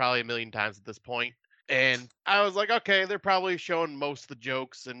trailers probably a million times at this point. And I was like, okay, they're probably showing most of the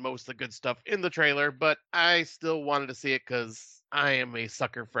jokes and most of the good stuff in the trailer, but I still wanted to see it because I am a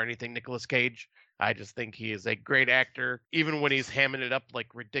sucker for anything Nicolas Cage. I just think he is a great actor. Even when he's hamming it up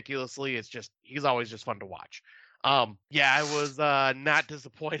ridiculously, he's always just fun to watch. Yeah, I was not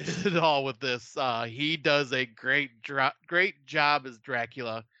disappointed at all with this. He does a great job as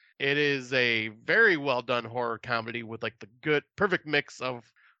Dracula. It is a very well done horror comedy with the good, perfect mix of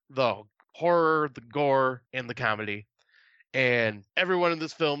the horror, the gore, and the comedy. And everyone in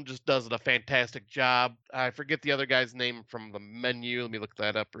this film just does a fantastic job. I forget the other guy's name from The Menu. Let me look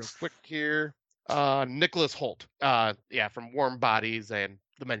that up real quick here. Nicholas Hoult. From Warm Bodies and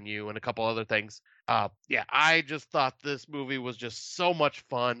The Menu and a couple other things. I just thought this movie was just so much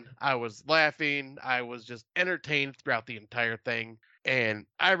fun. I was laughing. I was just entertained throughout the entire thing. And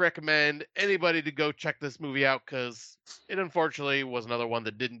I recommend anybody to go check this movie out because it unfortunately was another one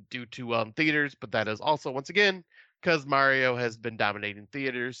that didn't do too well in theaters. But that is also, once again, because Mario has been dominating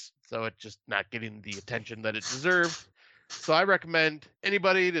theaters. So it's just not getting the attention that it deserved. So I recommend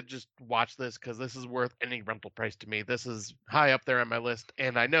anybody to just watch this because this is worth any rental price to me. This is high up there on my list.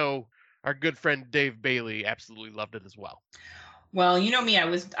 And I know our good friend Dave Bailey absolutely loved it as well. Well, you know me,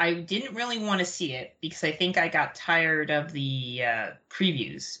 I didn't really want to see it because I think I got tired of the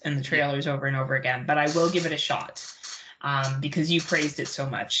previews and the trailers over and over again, but I will give it a shot because you praised it so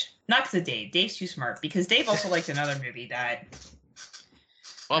much. Not because of Dave. Dave's too smart because Dave also liked another movie that...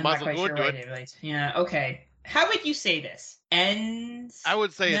 Well, I'm not quite sure what it is. Yeah, okay. How would you say this? I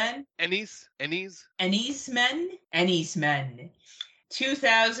would say Ennies Men.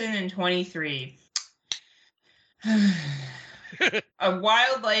 2023. A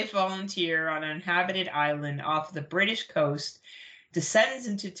wildlife volunteer on an inhabited island off the British coast descends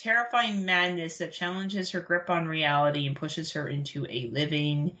into terrifying madness that challenges her grip on reality and pushes her into a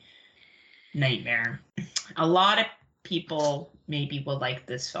living nightmare. A lot of people maybe will like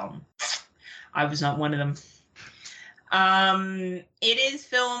this film. I was not one of them. It is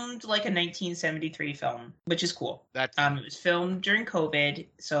filmed like a 1973 film, which is cool. It was filmed during COVID,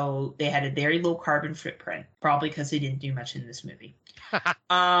 so they had a very low carbon footprint, probably because they didn't do much in this movie.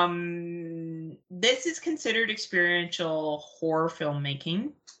 This is considered experiential horror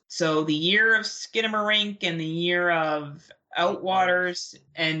filmmaking. So the year of Skinamarink and the year of Outwaters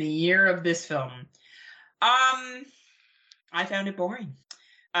and the year of this film. I found it boring.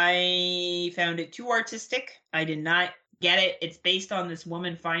 I found it too artistic. I did not get it. It's based on this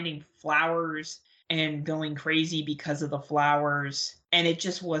woman finding flowers and going crazy because of the flowers, and it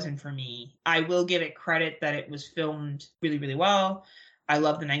just wasn't for me. I will give it credit that it was filmed really, really well. I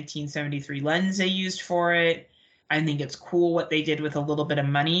love the 1973 lens they used for it. I think it's cool what they did with a little bit of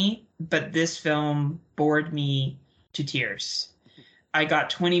money, but this film bored me to tears. I got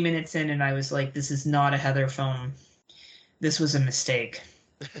 20 minutes in and I was like, this is not a Heather film. This was a mistake.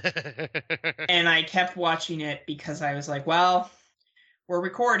 And I kept watching it because I was like, well, we're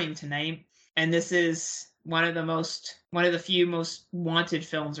recording tonight and this is one of the few most wanted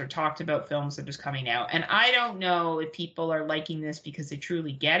films or talked about films that is coming out. And I don't know if people are liking this because they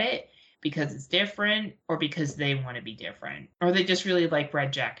truly get it, because it's different, or because they want to be different, or they just really like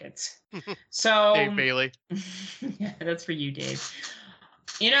red jackets. So Dave Bailey. yeah, that's for you, Dave.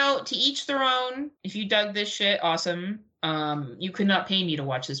 To each their own. If you dug this shit, awesome. You could not pay me to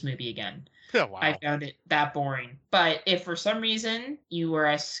watch this movie again. Oh, wow. I found it that boring. But if for some reason you were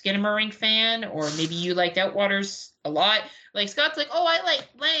a Skinamarink fan, or maybe you liked Outwaters a lot, like Scott's like, oh, I like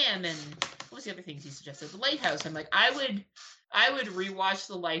Lamb, and what was the other things he suggested? The Lighthouse. I'm like, I would rewatch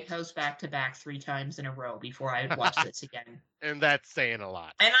The Lighthouse back to back 3 times in a row before I would watch this again. And that's saying a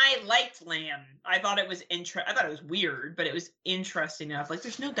lot. And I liked Lamb. I thought it was I thought it was weird, but it was interesting enough. Like,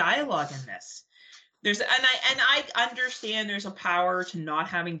 there's no dialogue in this. I understand there's a power to not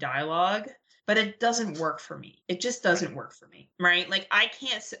having dialogue, but it doesn't work for me. It just doesn't work for me, right? Like, I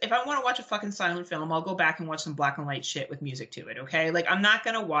can't. If I want to watch a fucking silent film, I'll go back and watch some black and white shit with music to it. Okay, like, I'm not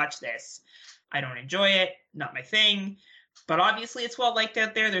gonna watch this. I don't enjoy it. Not my thing. But obviously, it's well liked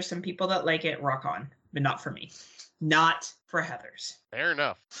out there. There's some people that like it. Rock on, but not for me. Not for Heathers. Fair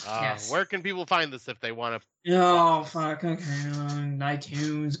enough. Yes. Where can people find this if they want to? Oh, fuck. Okay. On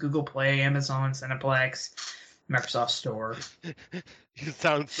iTunes, Google Play, Amazon, Cineplex, Microsoft Store. You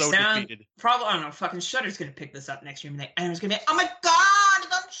sound so defeated. Probably, I don't know. Fucking Shudder's going to pick this up next year. And it's going to be, oh my God,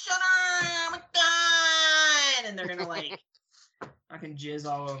 it's on Shudder. Oh my God. And they're going to, like, fucking jizz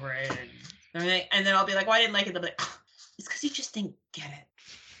all over it. And then I'll be like, well, I didn't like it. They'll be like, oh, it's because you just didn't get it.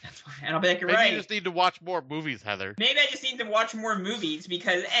 That's why. And I'll be like, you're Maybe right. You just need to watch more movies, Heather. Maybe I just need to watch more movies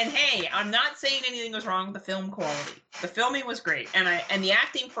because, and hey, I'm not saying anything was wrong with the film quality. The filming was great, and the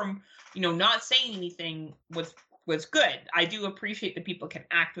acting from not saying anything was good. I do appreciate that people can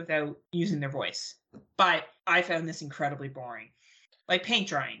act without using their voice, but I found this incredibly boring. Like paint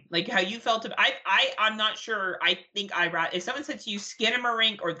drying, like how you felt about. I'm not sure. I think if someone said to you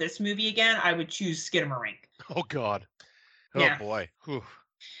Skinamarink or this movie again, I would choose Skinamarink. Oh God. Oh yeah. Boy. Whew.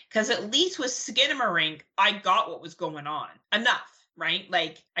 Because at least with Skinamarink, I got what was going on. Enough, right?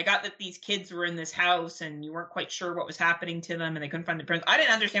 Like, I got that these kids were in this house and you weren't quite sure what was happening to them and they couldn't find the parents. I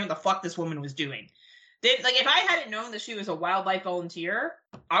didn't understand what the fuck this woman was doing. If I hadn't known that she was a wildlife volunteer,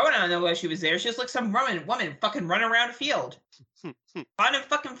 I wouldn't know why she was there. She was like some woman fucking running around a field. Finding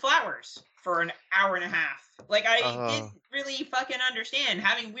fucking flowers for an hour and a half. Like, I didn't really fucking understand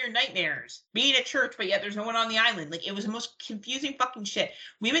having weird nightmares, being at church, but yet there's no one on the island. Like, it was the most confusing fucking shit.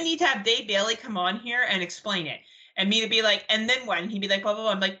 We would need to have Dave Bailey come on here and explain it. And me to be like, and then what? And he'd be like, blah, blah,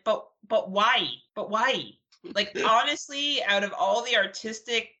 blah. I'm like, but why? But why? Like, honestly, out of all the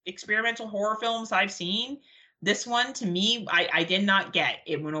artistic experimental horror films I've seen, this one, to me, I did not get.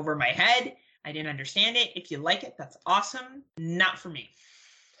 It went over my head. I didn't understand it. If you like it, that's awesome. Not for me.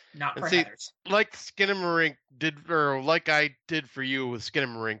 Not for Heathers. Like Skinamarink did, or like I did for you with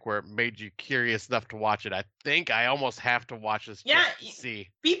Skinamarink, where it made you curious enough to watch it. I think I almost have to watch this just to see.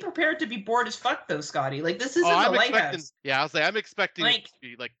 Be prepared to be bored as fuck, though, Scotty. Like, this isn't The Lighthouse. Yeah, I'll say I'm expecting it to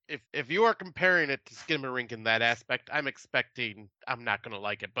be like, if you are comparing it to Skinamarink in that aspect, I'm expecting I'm not going to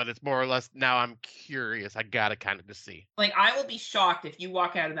like it. But it's more or less, now I'm curious. I got to kind of just see. Like, I will be shocked if you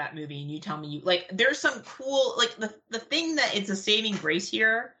walk out of that movie and you tell me there's some cool, like, the thing that it's a saving grace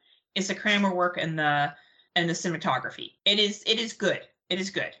here is the camera work and the cinematography. It is good. It is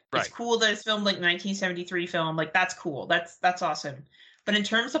good. Right. It's cool that it's filmed like 1973 film. Like, that's cool. That's awesome. But in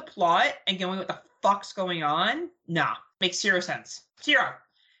terms of plot and going what the fuck's going on, nah, makes zero sense. Zero.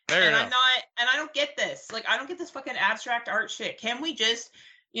 Fair enough. And I don't get this. Like, I don't get this fucking abstract art shit. Can we just,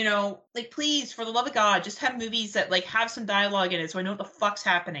 like, please, for the love of God, just have movies that like have some dialogue in it so I know what the fuck's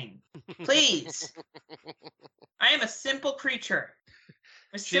happening. Please. I am a simple creature.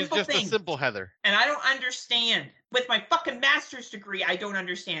 She's just a simple Heather. And I don't understand. With my fucking master's degree, I don't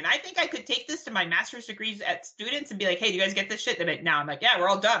understand. I think I could take this to my master's degrees at students and be like, hey, do you guys get this shit? They're like, no. I'm like, yeah, we're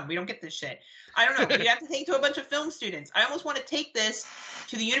all done. We don't get this shit. I don't know. You have to take to a bunch of film students. I almost want to take this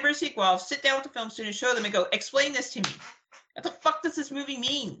to the University of Guelph, sit down with the film students, show them and go, explain this to me. What the fuck does this movie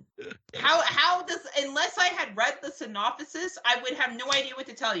mean? How does, unless I had read the synopsis, I would have no idea what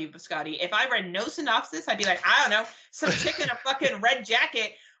to tell you, Scotty. If I read no synopsis, I'd be like, I don't know, some chick in a fucking red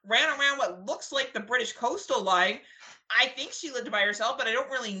jacket ran around what looks like the British coastal line. I think she lived by herself, but I don't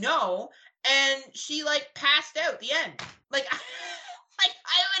really know. And she, like, passed out at the end. Like, I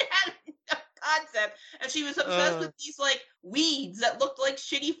would have no concept, and she was obsessed with these like weeds that looked like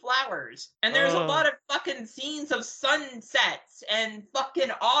shitty flowers. And there's a lot of fucking scenes of sunsets and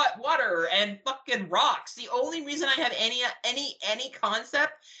fucking water and fucking rocks. The only reason I have any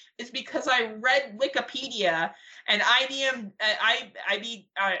concept is because I read Wikipedia and IMDb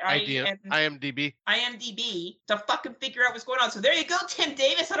to fucking figure out what's going on. So there you go, Tim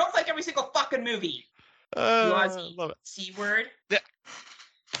Davis. I don't like every single fucking movie. Love it. C word. Yeah.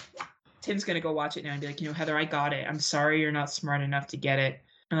 Tim's gonna go watch it now and be like, Heather, I got it. I'm sorry you're not smart enough to get it.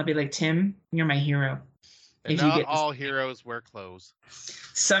 And I'll be like, Tim, you're my hero. And not all heroes wear clothes.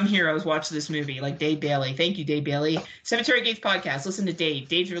 Some heroes watch this movie, like Dave Bailey. Thank you, Dave Bailey. Cemetery Gates podcast. Listen to Dave.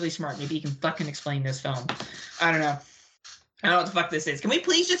 Dave's really smart. Maybe he can fucking explain this film. I don't know. I don't know what the fuck this is. Can we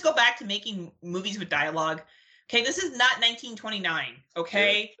please just go back to making movies with dialogue? Okay, this is not 1929,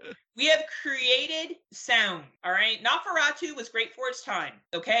 okay? We have created sound, all right? Nosferatu was great for its time,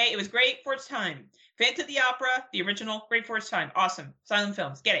 okay? It was great for its time. Phantom of the Opera, the original, great for its time. Awesome. Silent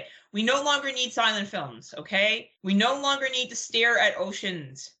films, get it. We no longer need silent films, okay? We no longer need to stare at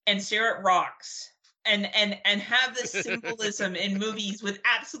oceans and stare at rocks and have this symbolism in movies with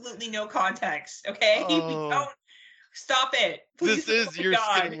absolutely no context, okay? We don't. Stop it. Please, this is your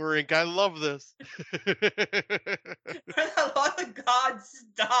Skinamarink. I love this. For the love of God,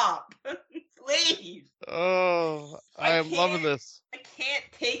 stop. Please. Oh, I am loving this. I can't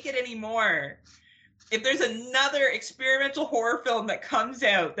take it anymore. If there's another experimental horror film that comes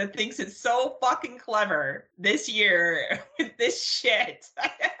out that thinks it's so fucking clever this year with this shit,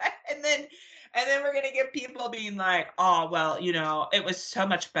 and then we're going to get people being like, oh, well, it was so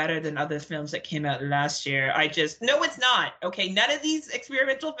much better than other films that came out last year. No, it's not. Okay, none of these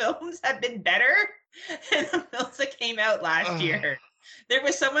experimental films have been better than the films that came out last year. There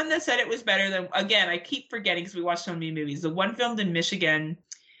was someone that said it was better than, again, I keep forgetting because we watched so many movies. The one filmed in Michigan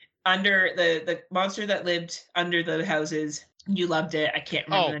under the monster that lived under the houses. You loved it. I can't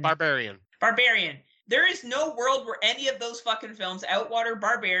remember. Barbarian. Barbarian. There is no world where any of those fucking films outwater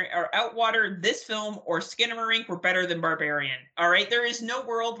this film or Skinamarink were better than Barbarian. All right? There is no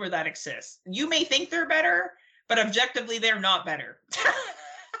world where that exists. You may think they're better, but objectively they're not better.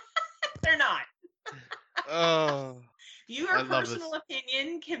 They're not. Your personal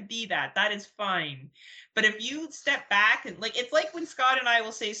opinion can be that. That is fine. But if you step back and it's like when Scott and I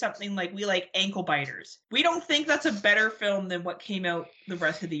will say something like we like Ankle Biters. We don't think that's a better film than what came out the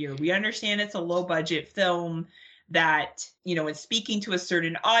rest of the year. We understand it's a low budget film that, it's speaking to a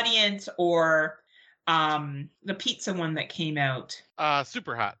certain audience, or the pizza one that came out.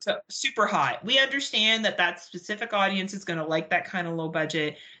 Super Hot. So Super Hot. We understand that specific audience is going to like that kind of low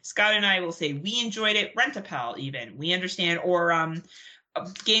budget. Scott and I will say we enjoyed it. Rent-A-Pal even. We understand. Or a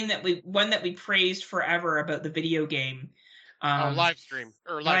game that we praised forever about the video game. Live stream,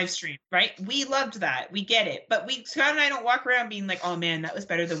 right? We loved that. We get it. But Scott and I don't walk around being like, oh man, that was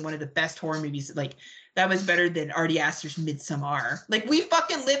better than one of the best horror movies. Like, that was better than Artie Aster's Midsommar. Like, we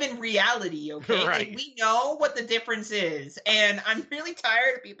fucking live in reality, okay? Right. Like, we know what the difference is. And I'm really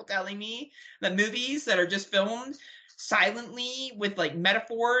tired of people telling me that movies that are just filmed silently with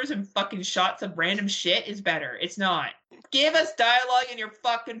metaphors and fucking shots of random shit is better. It's not. Give us dialogue in your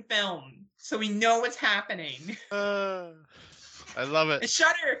fucking film so we know what's happening. I love it. And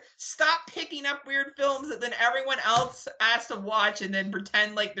Shudder, stop picking up weird films that then everyone else has to watch and then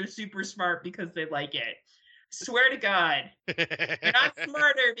pretend like they're super smart because they like it. Swear to God. You're not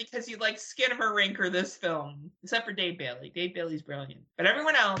smarter because you like Skinamarink or this film. Except for Dave Bailey. Dave Bailey's brilliant. But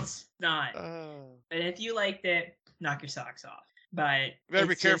everyone else, not. And if you liked it, knock your socks off. But you better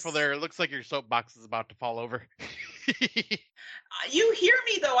be careful there. It looks like your soapbox is about to fall over. You hear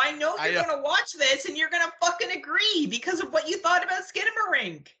me, though. I know you're going to watch this and you're going to fucking agree because of what you thought about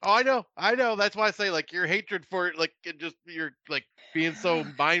Skinamarink. Oh, I know. That's why I say, your hatred for it, you're, being so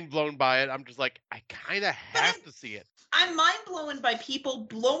mind-blown by it. I'm just I kind of have to see it. I'm mind-blown by people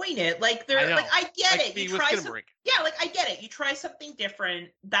blowing it. I get it. You try I get it. You try something different.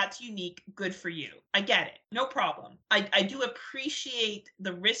 That's unique. Good for you. I get it. No problem. I do appreciate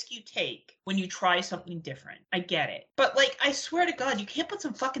the risk you take when you try something different. I get it. But, I swear to God, you can't put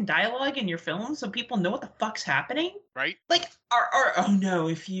some fucking dialogue in your film so people know what the fuck's happening? Right? Oh no,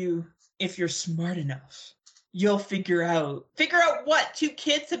 if you're smart enough, you'll figure out what? 2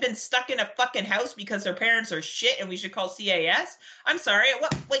 kids have been stuck in a fucking house because their parents are shit and we should call CAS? I'm sorry,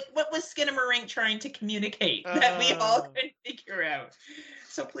 what was Skinamarink trying to communicate that we all couldn't figure out?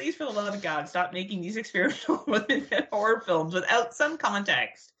 So please, for the love of God, stop making these experimental horror films without some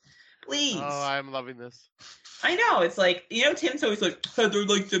context. Please. Oh, I'm loving this. I know. It's Tim's always like, Heather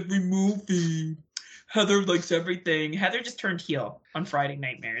likes every movie. Heather likes everything. Heather just turned heel on Friday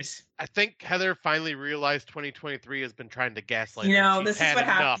Nightmares. I think Heather finally realized 2023 has been trying to gaslight her. She's This is had what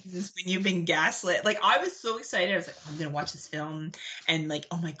enough. happens is when you've been gaslit. Like, I was so excited. I was like, I'm going to watch this film. And, like,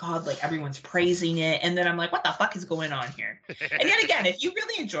 oh my God, like, everyone's praising it. And then I'm like, what the fuck is going on here? And yet again, if you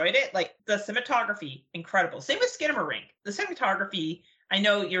really enjoyed it, like, the cinematography, incredible. Same with Skinamarink. The cinematography, I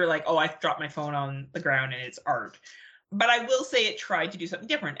know you're like, oh, I dropped my phone on the ground and it's art. But I will say it tried to do something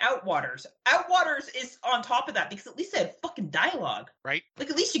different. Outwaters. Outwaters is on top of that because at least they had fucking dialogue. Right? Like,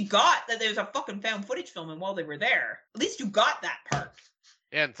 at least you got that there's a fucking found footage filming while they were there. At least you got that part.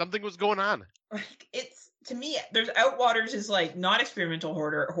 Yeah, and something was going on. Like, it's, to me, there's Outwaters is like not experimental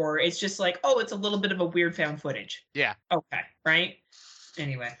horror. It's just like, oh, it's a little bit of a weird found footage. Yeah. Okay, right?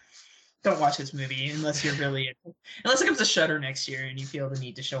 Anyway. Don't watch this movie unless you're really, unless it comes to Shudder next year and you feel the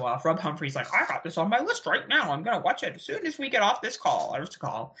need to show off. Rob Humphrey's like, I got this on my list right now. I'm going to watch it as soon as we get off this call. As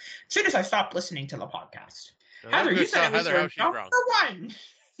soon as I stop listening to the podcast. No, Heather, you said it was your number number one.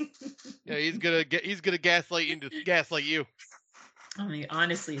 Yeah, he's gonna gaslight you. I mean,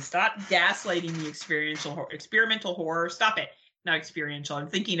 honestly, stop gaslighting the experimental horror. Stop it. Not experiential. I'm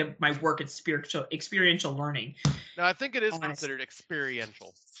thinking of my work at experiential learning. No, I think it is considered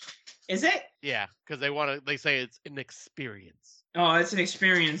experiential. Is it? Yeah, because they say it's an experience. Oh, it's an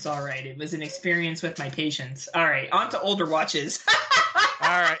experience, all right. It was an experience with my patients. All right, on to older watches. All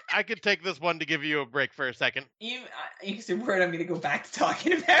right, I could take this one to give you a break for a second. You said word. I'm going to go back to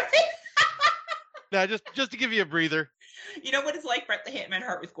talking about it. No, just to give you a breather. You know what it's like, Bret the Hitman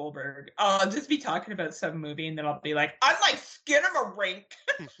Hart with Goldberg? I'll just be talking about some movie, and then I'll be like, I like Skinamarink.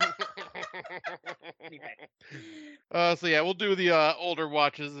 Anyway. So yeah, we'll do the older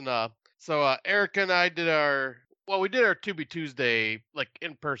watches, and so Erica and I did our To Be Tuesday like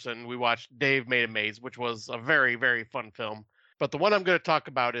in person. We watched Dave Made a Maze, which was a very, very fun film. But the one I'm going to talk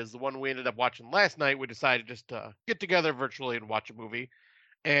about is the one we ended up watching last night. We decided just to get together virtually and watch a movie.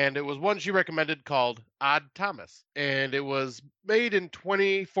 And it was one she recommended called Odd Thomas. And it was made in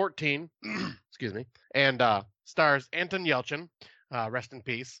 2014. Excuse me. And stars Anton Yelchin. Rest in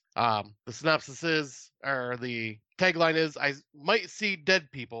peace. The tagline is, I might see dead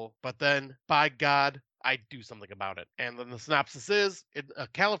people, but then, by God, I'd do something about it. And then the synopsis is, in a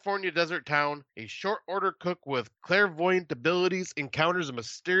California desert town, a short order cook with clairvoyant abilities encounters a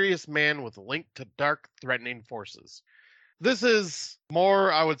mysterious man with a link to dark, threatening forces. This is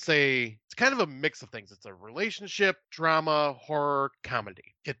more, I would say, it's kind of a mix of things. It's a relationship, drama, horror,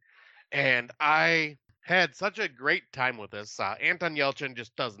 comedy. And I had such a great time with this. Anton Yelchin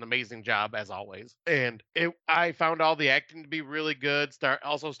just does an amazing job, as always. And I found all the acting to be really good.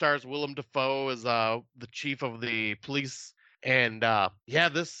 Also stars Willem Dafoe as the chief of the police. And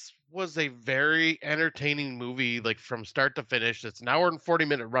this was a very entertaining movie, like from start to finish. It's an hour and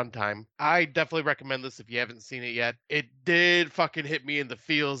 40-minute runtime. I definitely recommend this if you haven't seen it yet. It did fucking hit me in the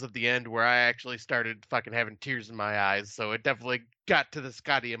feels at the end where I actually started fucking having tears in my eyes. So it definitely got to the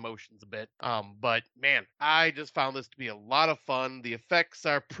Scotty emotions a bit. But man, I just found this to be a lot of fun. The effects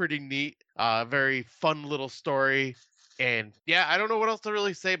are pretty neat. Very fun little story. And yeah, I don't know what else to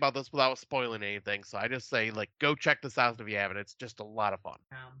really say about this without spoiling anything. So I just say, like, go check this out if you haven't. It's just a lot of fun.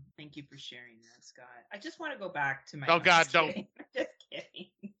 Thank you for sharing that, Scott. I just want to go back to my. Oh God, don't. Just kidding.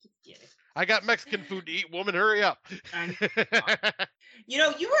 Just kidding. I got Mexican food to eat, woman. Hurry up. You were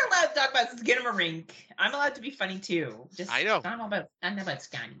allowed to talk about Skinamarink. I'm allowed to be funny too. I know. I'm not about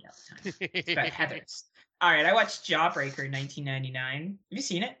Scotty all the time. It's about Heather's. All right, I watched Jawbreaker in 1999. Have you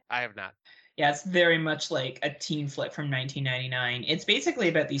seen it? I have not. Yeah, it's very much like a teen flick from 1999. It's basically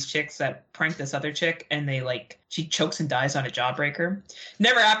about these chicks that prank this other chick, and she chokes and dies on a jawbreaker.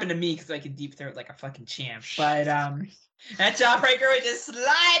 Never happened to me because I could deep throat like a fucking champ. But that jawbreaker would just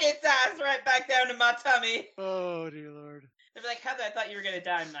slide its ass right back down to my tummy. Oh, dear Lord. They'd be like, Heather, I thought you were going to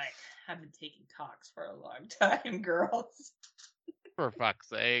die. I'm like, I've been taking talks for a long time, girls. For fuck's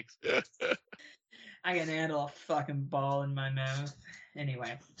sakes. I can handle a fucking ball in my mouth.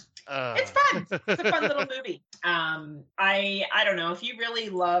 Anyway. It's fun. It's a fun little movie. I don't know if you really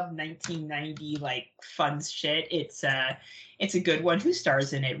love 1990 like fun shit. It's a good one. Who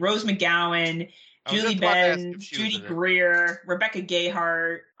stars in it? Rose McGowan, Julie Benz, Judy Greer, Rebecca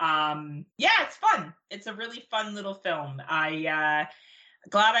Gayheart. It's fun. It's a really fun little film.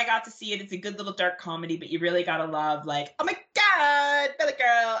 Glad I got to see it. It's a good little dark comedy, but you really gotta love like, oh my God, Billy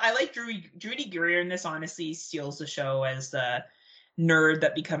Girl. I like Judy Greer in this. Honestly, steals the show as the nerd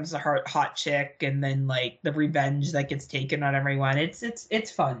that becomes a hot chick, and then like the revenge that gets taken on everyone.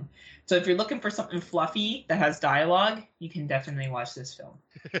 It's fun. So if you're looking for something fluffy that has dialogue, you can definitely watch this film.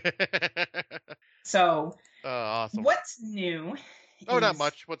 So awesome. What's new Oh, not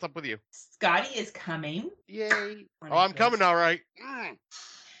much. What's up with you? Scotty is coming. Yay. Oh, I'm coming all right.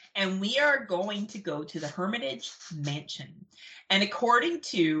 And we are going to go to the Hermitage Mansion. And according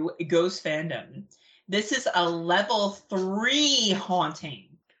to Ghost Fandom, this is a level 3 haunting,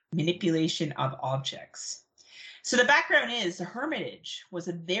 manipulation of objects. So the background is the Hermitage was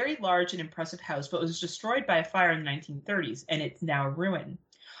a very large and impressive house, but was destroyed by a fire in the 1930s, and it's now a ruin.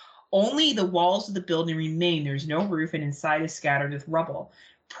 Only the walls of the building remain. There's no roof, and inside is scattered with rubble.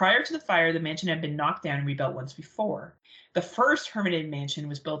 Prior to the fire, the mansion had been knocked down and rebuilt once before. The first Hermitage Mansion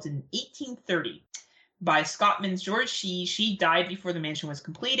was built in 1830 by Scotsman's George Shee. She died before the mansion was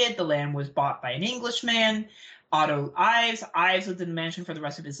completed. The land was bought by an Englishman, Otto Ives. Ives lived in the mansion for the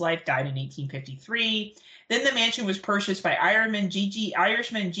rest of his life, died in 1853. Then the mansion was purchased by Irishman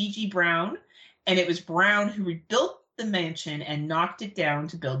G.G. Brown, and it was Brown who rebuilt the mansion and knocked it down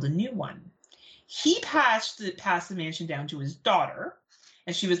to build a new one. He passed the mansion down to his daughter,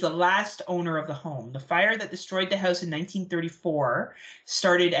 and she was the last owner of the home. The fire that destroyed the house in 1934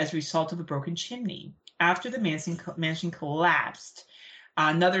 started as a result of a broken chimney. After the mansion collapsed,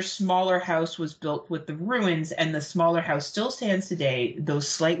 another smaller house was built with the ruins, and the smaller house still stands today, though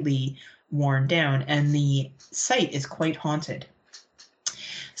slightly worn down, and the site is quite haunted.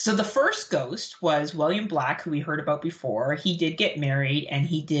 So the first ghost was William Black, who we heard about before. He did get married and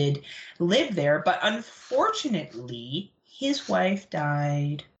he did live there, but unfortunately, his wife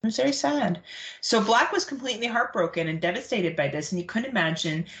died. It was very sad. So Black was completely heartbroken and devastated by this, and he couldn't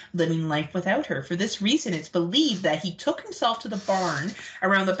imagine living life without her. For this reason, it's believed that he took himself to the barn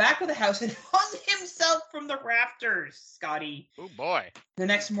around the back of the house and hung himself from the rafters, Scotty. Oh, boy. The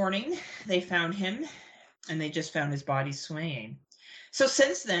next morning, they found him, and they just found his body swaying. So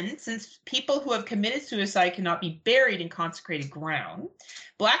since then, since people who have committed suicide cannot be buried in consecrated ground,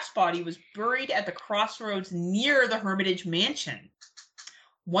 Black's body was buried at the crossroads near the Hermitage Mansion.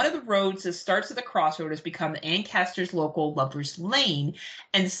 One of the roads that starts at the crossroad has become Ancaster's local Lover's Lane,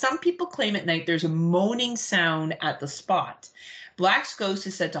 and some people claim at night there's a moaning sound at the spot. Black's ghost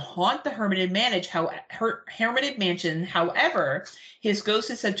is said to haunt the Hermitage Mansion. However, his ghost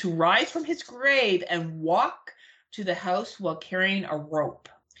is said to rise from his grave and walk to the house while carrying a rope.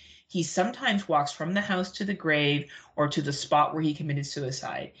 He sometimes walks from the house to the grave or to the spot where he committed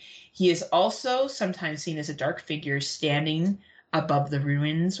suicide. He is also sometimes seen as a dark figure standing above the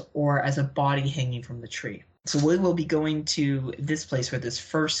ruins or as a body hanging from the tree. So we will be going to this place where this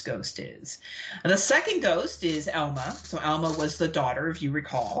first ghost is. And the second ghost is Alma. So Alma was the daughter, if you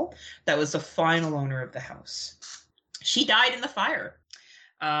recall, that was the final owner of the house. She died in the fire.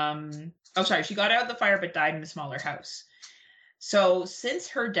 She got out of the fire but died in a smaller house. So since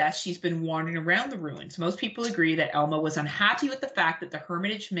her death, she's been wandering around the ruins. Most people agree that Alma was unhappy with the fact that the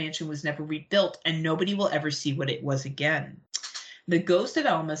Hermitage Mansion was never rebuilt and nobody will ever see what it was again. The ghost of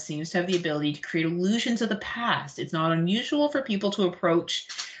Alma seems to have the ability to create illusions of the past. It's not unusual for people to approach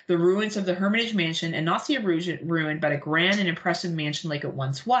the ruins of the Hermitage Mansion and not see a ruin, but a grand and impressive mansion like it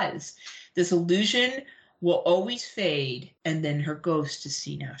once was. This illusion will always fade, and then her ghost is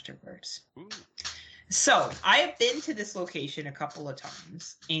seen afterwards. Ooh. So I have been to this location a couple of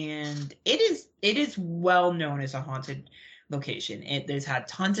times, and it is well known as a haunted location. There's had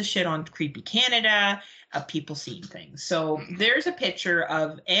tons of shit on Creepy Canada of people seeing things. So there's a picture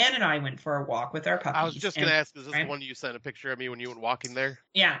of Anne and I went for a walk with our puppies. I was just going to ask, is this the one you sent a picture of me when you went walking there?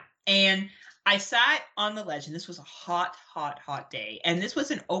 Yeah. And I sat on the ledge, and this was a hot, hot, hot day. And this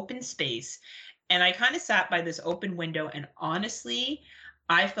was an open space. And I kind of sat by this open window, and honestly,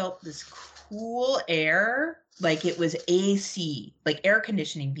 I felt this cool air, like it was AC, like air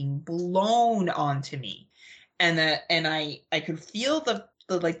conditioning being blown onto me. And I could feel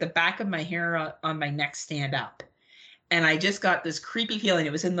the back of my hair on my neck stand up. And I just got this creepy feeling.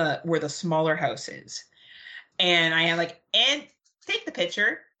 It was in where the smaller house is. And I had Anne, take the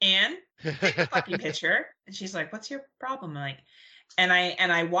picture. Anne, take the fucking picture. And she's like, what's your problem? I'm like,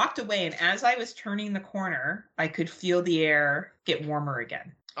 and I walked away, and as I was turning the corner, I could feel the air get warmer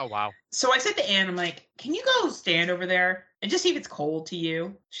again. Oh, wow. So I said to Anne, I'm like, can you go stand over there and just see if it's cold to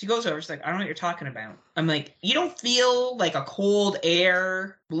you? She goes over. She's like, I don't know what you're talking about. I'm like, you don't feel like a cold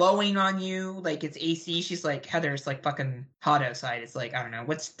air blowing on you like it's AC? She's like, Heather, it's like fucking hot outside. It's like, I don't know,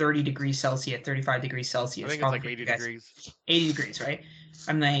 what's 30 degrees Celsius, 35 degrees Celsius? I think it's like 80 degrees. 80 degrees, right?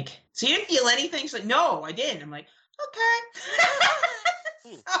 I'm like, so you didn't feel anything? She's like, no, I didn't. I'm like,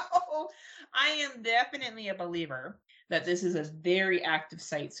 okay. So I am definitely a believer that this is a very active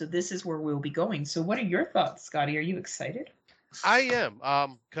site. So this is where we'll be going. So what are your thoughts, Scotty? Are you excited? I am,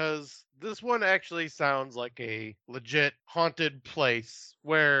 because this one actually sounds like a legit haunted place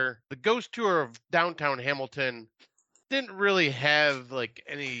where the ghost tour of downtown Hamilton didn't really have like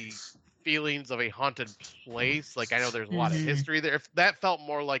any feelings of a haunted place. Like I know there's a lot of history there. If that felt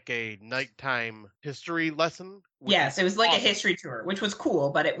more like a nighttime history lesson, which Yes, it was like awesome. a history tour, which was cool,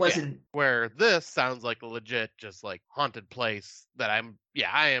 but it wasn't. Where this sounds like a legit, just like haunted place that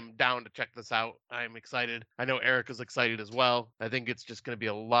I am down to check this out. I'm excited. I know Erica's excited as well. I think it's just going to be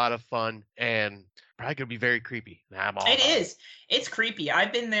a lot of fun and probably going to be very creepy. It is. It's creepy.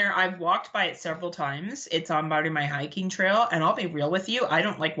 I've been there. I've walked by it several times. It's on part of my hiking trail, and I'll be real with you. I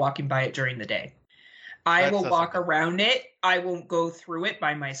don't like walking by it during the day. I will walk around it. I won't go through it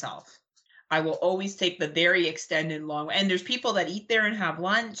by myself. I will always take the very extended long. And there's people that eat there and have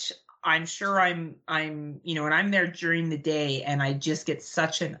lunch. I'm sure I'm and I'm there during the day, and I just get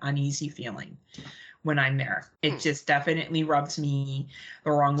such an uneasy feeling when I'm there. It just definitely rubs me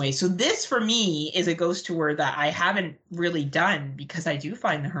the wrong way. So this for me is a ghost tour that I haven't really done because I do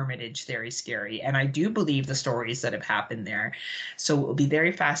find the Hermitage very scary, and I do believe the stories that have happened there. So it will be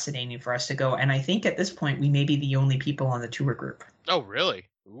very fascinating for us to go. And I think at this point we may be the only people on the tour group. Oh, really?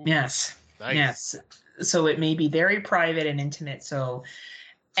 Ooh, yes. Nice. Yes. So it may be very private and intimate. So,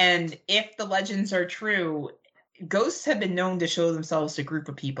 and if the legends are true, ghosts have been known to show themselves to a group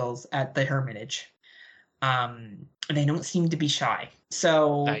of peoples at the Hermitage. They don't seem to be shy.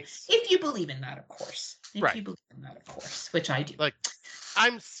 So if you believe in that, of course. If you believe in that, of course, which I do. Like,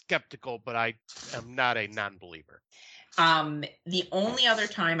 I'm skeptical, but I am not a non-believer. The only other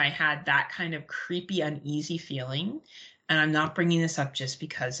time I had that kind of creepy, uneasy feeling, and I'm not bringing this up just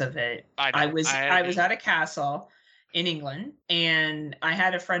because of it. I was at a castle in England, and I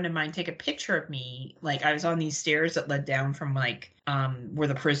had a friend of mine take a picture of me. Like I was on these stairs that led down from like where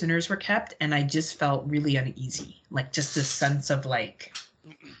the prisoners were kept, and I just felt really uneasy, like just this sense of like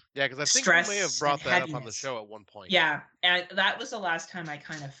because I think you may have brought that up on the show at one point. Yeah, and that was the last time I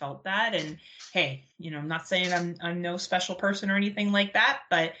kind of felt that. And hey, I'm not saying I'm no special person or anything like that,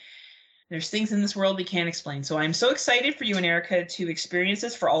 but there's things in this world we can't explain. So I'm so excited for you and Erica to experience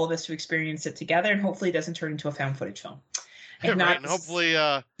this, for all of us to experience it together, and hopefully it doesn't turn into a found footage film. If not, and hopefully,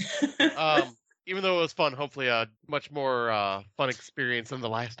 even though it was fun, hopefully a much more fun experience than the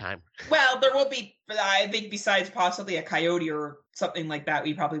last time. Well, there will be, I think, besides possibly a coyote or something like that,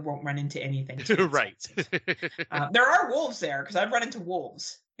 we probably won't run into anything. Right. There are wolves there, because I've run into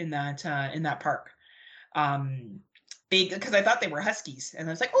wolves in that park. Because I thought they were huskies, and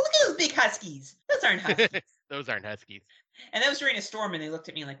I was like, "Oh, look at those big huskies! Those aren't huskies. Those aren't huskies." And that was during a storm, and they looked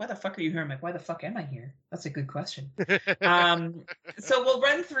at me like, "Why the fuck are you here?" I'm like, "Why the fuck am I here?" That's a good question. So we'll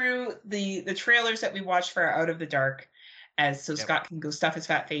run through the trailers that we watched for Out of the Dark, Scott can go stuff his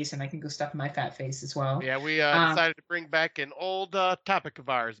fat face, and I can go stuff my fat face as well. Yeah, we decided to bring back an old topic of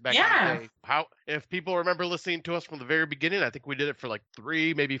ours back in the day. If people remember listening to us from the very beginning, I think we did it for like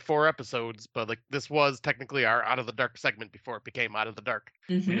 3, maybe 4 episodes, but like this was technically our Out of the Dark segment before it became Out of the Dark.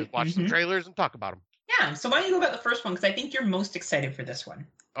 We just watch some trailers and talk about them. Yeah, so why don't you go about the first one, because I think you're most excited for this one.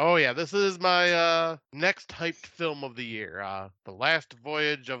 Oh yeah, this is my next hyped film of the year, The Last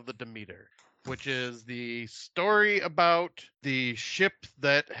Voyage of the Demeter, which is the story about the ship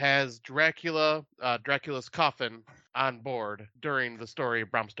that has Dracula's coffin on board during the story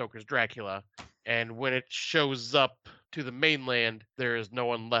of Bram Stoker's Dracula. And when it shows up to the mainland, there is no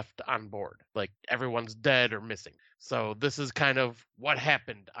one left on board. Like, everyone's dead or missing. So this is kind of what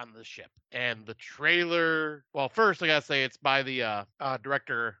happened on the ship. And the trailer, well, first I gotta say it's by the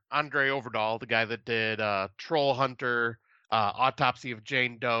director Andre Overdahl, the guy that did Troll Hunter, Autopsy of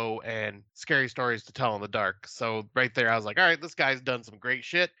Jane Doe, and Scary Stories to Tell in the Dark. So right there I was like, all right, this guy's done some great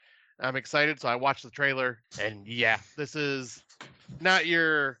shit. I'm excited. So I watched the trailer, and yeah, this is not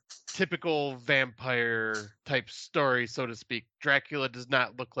your typical vampire type story, so to speak. Dracula does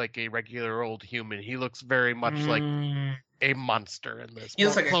not look like a regular old human. He looks very much like a monster in this. He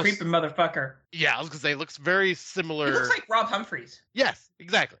looks like a creeping motherfucker. Yeah, I was gonna say, looks very similar. He looks like Rob Humphreys. Yes,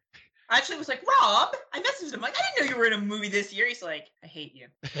 exactly. I actually was like, Rob, I messaged him like, I didn't know you were in a movie this year. He's like, I hate you.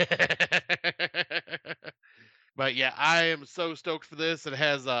 But yeah, I am so stoked for this. It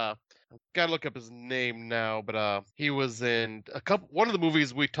has I've got to look up his name now, but he was in one of the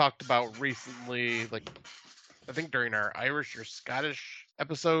movies we talked about recently, like I think during our Irish or Scottish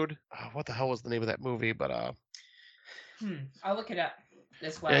episode. What the hell was the name of that movie? But I'll look it up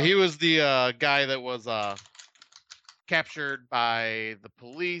as well. Yeah, he was the guy that was captured by the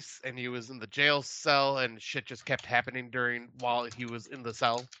police, and he was in the jail cell, and shit just kept happening while he was in the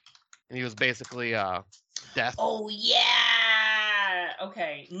cell, and he was basically death. Oh yeah.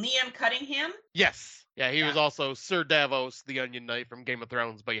 Okay, Liam Cunningham? Yes. Yeah, he was also Sir Davos, the Onion Knight from Game of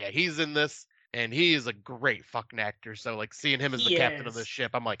Thrones. But yeah, he's in this. and he is a great fucking actor. So like seeing him as the He captain of the is.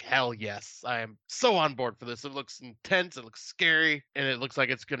 ship, I'm like, hell yes, I am so on board for this. It looks intense, it looks scary, and it looks like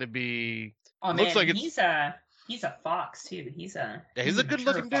it's gonna be. Oh It looks man, like and it's. he's a fox too. He's a Yeah, he's he's a a mature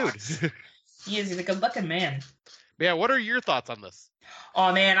good-looking dude. fox. He is. He's a good-looking man. Yeah, what are your thoughts on this?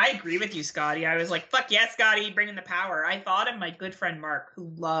 Oh man, I agree with you, Scotty. I was like, "Fuck yeah, Scotty, bringing the power." I thought of my good friend Mark,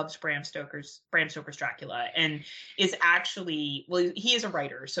 who loves Bram Stoker's Dracula, and is actually he is a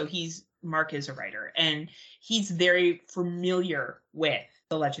writer, so Mark is a writer, and he's very familiar with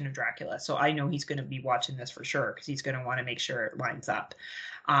the Legend of Dracula. So I know he's going to be watching this for sure because he's going to want to make sure it lines up.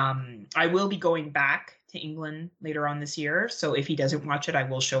 I will be going back to England later on this year, so if he doesn't watch it, I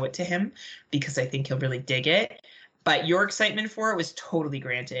will show it to him because I think he'll really dig it. But your excitement for it was totally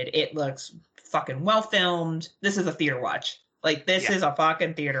granted. It looks fucking well filmed. This is a theater watch. Like, this is a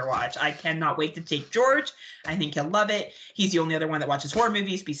fucking theater watch. I cannot wait to take George. I think he'll love it. He's the only other one that watches horror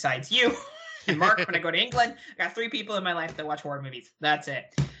movies besides you and Mark. When I go to England, I got 3 people in my life that watch horror movies. That's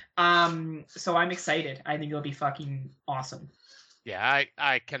it. So I'm excited. I think it'll be fucking awesome. Yeah,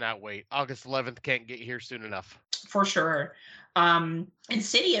 I cannot wait. August 11th can't get here soon enough. For sure.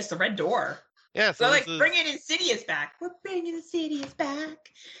 Insidious, The Red Door. Yeah, so like, bringing Insidious back. We're bringing Insidious back.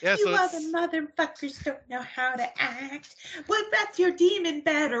 Yeah, you other motherfuckers don't know how to act. Well, that's your demon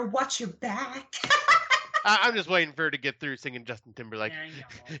better watch your back. I'm just waiting for her to get through singing Justin Timberlake. Yeah,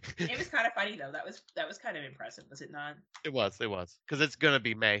 I know. It was kind of funny though. That was kind of impressive, was it not? It was. Because it's gonna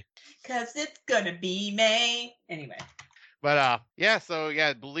be May. Anyway. But yeah, so yeah,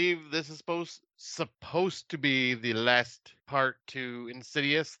 I believe this is supposed to be the last part to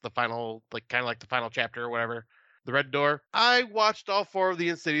Insidious, the final, like kind of like the final chapter or whatever, The Red Door. I watched all 4 of the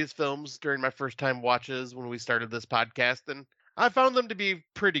Insidious films during my first time watches when we started this podcast, and I found them to be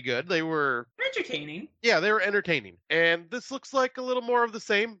pretty good. They were entertaining. Yeah, they were entertaining. And this looks like a little more of the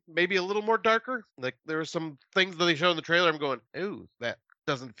same, maybe a little more darker. Like there were some things that they showed in the trailer. I'm going, ooh, that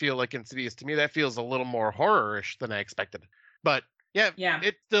doesn't feel like Insidious to me. That feels a little more horror-ish than I expected. But yeah,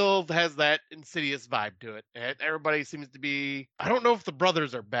 it still has that Insidious vibe to it. And everybody seems to be. I don't know if the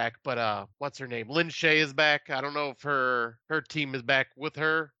brothers are back, but what's her name? Lynn Shay is back. I don't know if her team is back with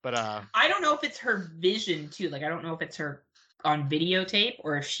her, but I don't know if it's her vision too. Like I don't know if it's her on videotape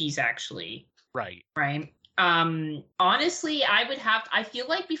or if she's actually right. Honestly, I feel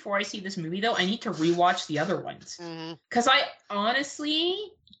like before I see this movie though, I need to rewatch the other ones because I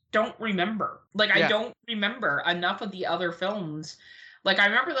honestly don't remember. I don't remember enough of the other films. Like I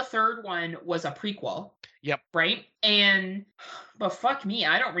remember the third one was a prequel. Yep. Right? But fuck me,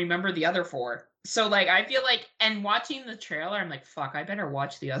 I don't remember the other 4. So like I feel like, and watching the trailer, I'm like, fuck, I better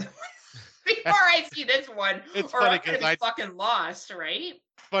watch the other one before I see this one. It's or funny I'm gonna be fucking lost, right?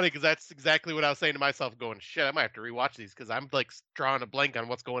 Funny because that's exactly what I was saying to myself, going, shit, I might have to rewatch these because I'm like drawing a blank on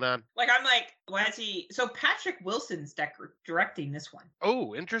what's going on. Like I'm like, why is he? So Patrick Wilson's directing this one.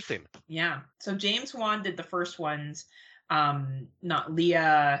 Oh, interesting. Yeah. So James Wan did the first ones. Not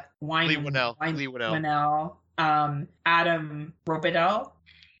Leah Whannell. Adam Robitel.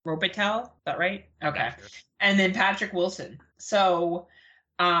 Is that right? Okay. Sure. And then Patrick Wilson. So,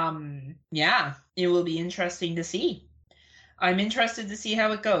 yeah, it will be interesting to see. I'm interested to see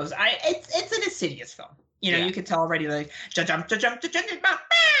how it goes. It's an Insidious film. You know, you can tell already, like, jump. Like,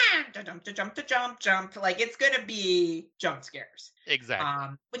 it's going to be jump scares.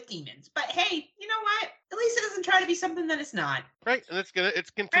 Exactly. With demons. But hey, you know what? At least it doesn't try to be something that it's not. Right. And it's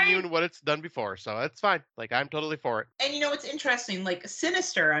continuing what it's done before. So it's fine. Like, I'm totally for it. And you know, it's interesting. Like,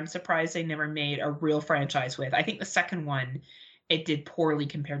 Sinister, I'm surprised they never made a real franchise with. I think the second one, it did poorly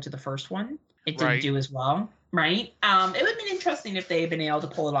compared to the first one. It didn't do as well. Right. It would have been interesting if they had been able to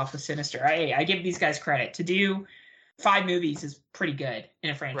pull it off with Sinister. I give these guys credit. To do 5 movies is pretty good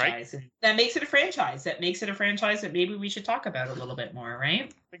in a franchise. Right. And that makes it a franchise. That makes it a franchise that maybe we should talk about a little bit more,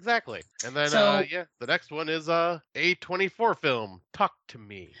 right? Exactly. And then, the next one is a A24 film, Talk to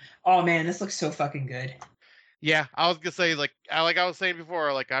Me. Oh, man, this looks so fucking good. Yeah, I was going to say, like I was saying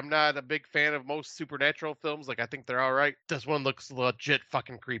before, like, I'm not a big fan of most supernatural films. Like, I think they're all right. This one looks legit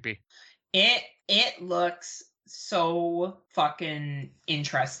fucking creepy. It looks so fucking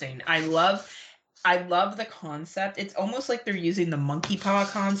interesting. I love the concept. It's almost like they're using the monkey paw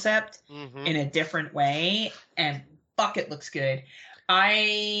concept in a different way, and fuck, it looks good.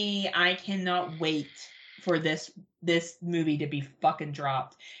 I cannot wait for this movie to be fucking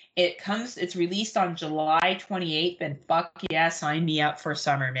dropped. It's released on July 28th, and fuck yeah, sign me up for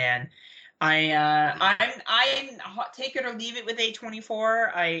summer, man. I'm take it or leave it with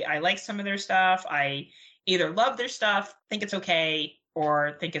A24. I like some of their stuff. I either love their stuff, think it's okay,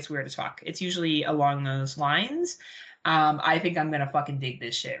 or think it's weird as fuck. It's usually along those lines. I think I'm gonna fucking dig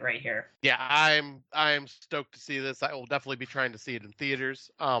this shit right here. Yeah, I'm stoked to see this. I will definitely be trying to see it in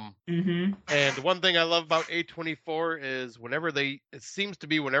theaters. Mm-hmm. And the one thing I love about A24 is it seems to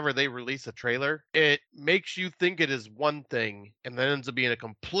be whenever they release a trailer, it makes you think it is one thing and then ends up being a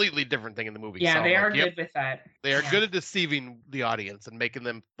completely different thing in the movie. Yeah, So they I'm are like, yep, good with that. they are Yeah. good at deceiving the audience and making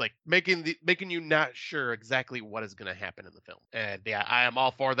them making you not sure exactly what is going to happen in the film. And yeah, I am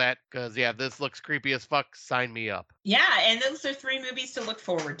all for that because yeah, this looks creepy as fuck. Sign me up. Yeah, and those are 3 movies to look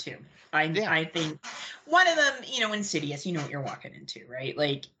forward to. Yeah. I think one of them, Insidious, you know what you're walking into, right?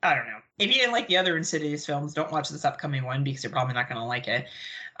 Like, I don't know. If you didn't like the other Insidious films, don't watch this upcoming one because you're probably not going to like it.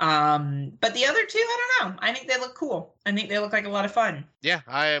 But the other 2, I don't know. I think they look cool. I think they look like a lot of fun. Yeah,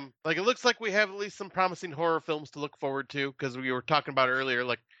 I am. Like, it looks like we have at least some promising horror films to look forward to because we were talking about earlier,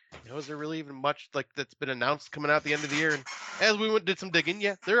 like, is there really even much like that's been announced coming out at the end of the year? And as we did some digging,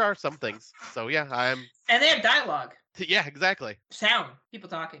 yeah, there are some things. So yeah, And they have dialogue. Yeah, exactly. Sound. People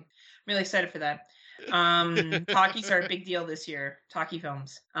talking. I'm really excited for that. Talkies are a big deal this year. Talkie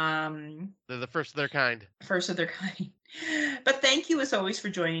films. They're the first of their kind. First of their kind. But thank you as always for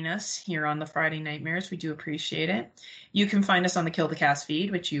joining us here on the Friday Nightmares. We do appreciate it. You can find us on the Kill the Cast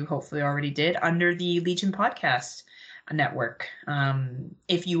feed, which you hopefully already did, under the Legion Podcast Network.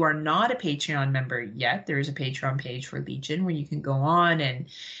 If you are not a Patreon member yet, there is a Patreon page for Legion where you can go on and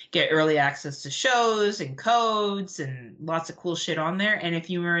get early access to shows and codes and lots of cool shit on there. And if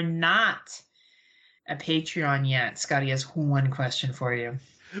you are not a Patreon yet, Scotty has one question for you.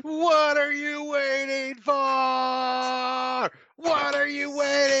 What are you waiting for? What are you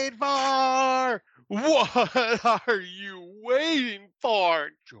waiting for? What are you waiting for?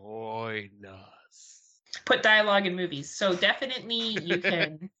 Join us. Put dialogue in movies. So definitely you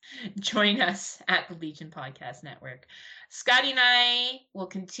can join us at the Legion Podcast Network. Scotty and I will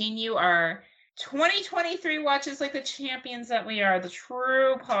continue our 2023 watches like the champions that we are, the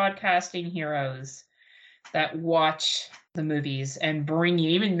true podcasting heroes that watch the movies and bring you.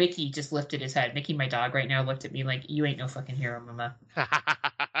 Even Mickey just lifted his head. Mickey, my dog, right now looked at me like, you ain't no fucking hero, mama.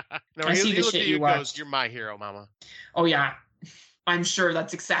 No, I see the shit you watched. You're my hero, mama. Oh, yeah. I'm sure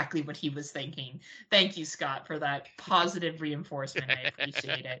that's exactly what he was thinking. Thank you, Scott, for that positive reinforcement. I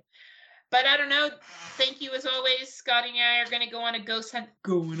appreciate it. But I don't know. Thank you as always. Scotty and I are going to go on a ghost hunt.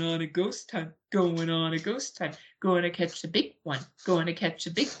 Going on a ghost hunt. Going on a ghost hunt. Going to catch the big one. Going to catch the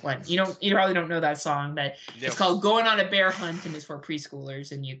big one. You probably don't know that song, but It's called Going on a Bear Hunt, and it's for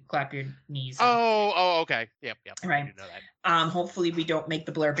preschoolers, and you clap your knees. Okay. Yep. Right. I do know that. Hopefully we don't make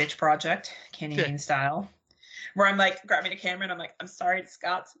the Blair Bitch Project, Canadian style, where I'm like grabbing a camera and I'm like, I'm sorry to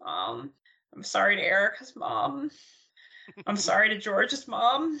Scott's mom. I'm sorry to Erica's mom. I'm sorry to George's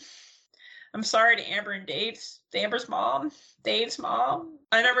mom. I'm sorry to Amber and Amber's mom, Dave's mom,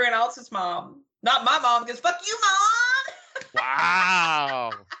 and everyone else's mom. Not my mom, because fuck you, mom!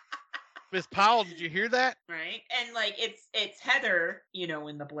 Wow. Miss Powell, did you hear that? Right? And like it's Heather,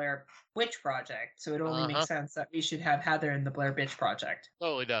 in the Blair Witch Project. So it only makes sense that we should have Heather in the Blair Bitch Project.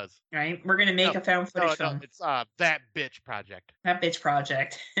 Totally does. Right? We're gonna make a found footage film. No, it's That Bitch Project. That Bitch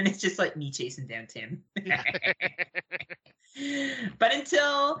Project. And it's just like me chasing down Tim. But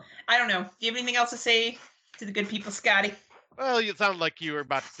until, I don't know. Do you have anything else to say to the good people, Scotty? Well, you sound like you were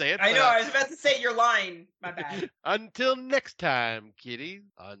about to say it. I know, I was about to say your line. My bad. Until next time, kitty.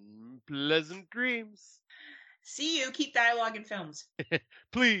 Unpleasant dreams. See you. Keep dialogue in films.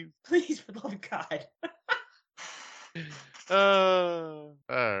 Please. Please, for the love of God. All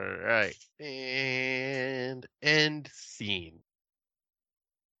right. And end scene.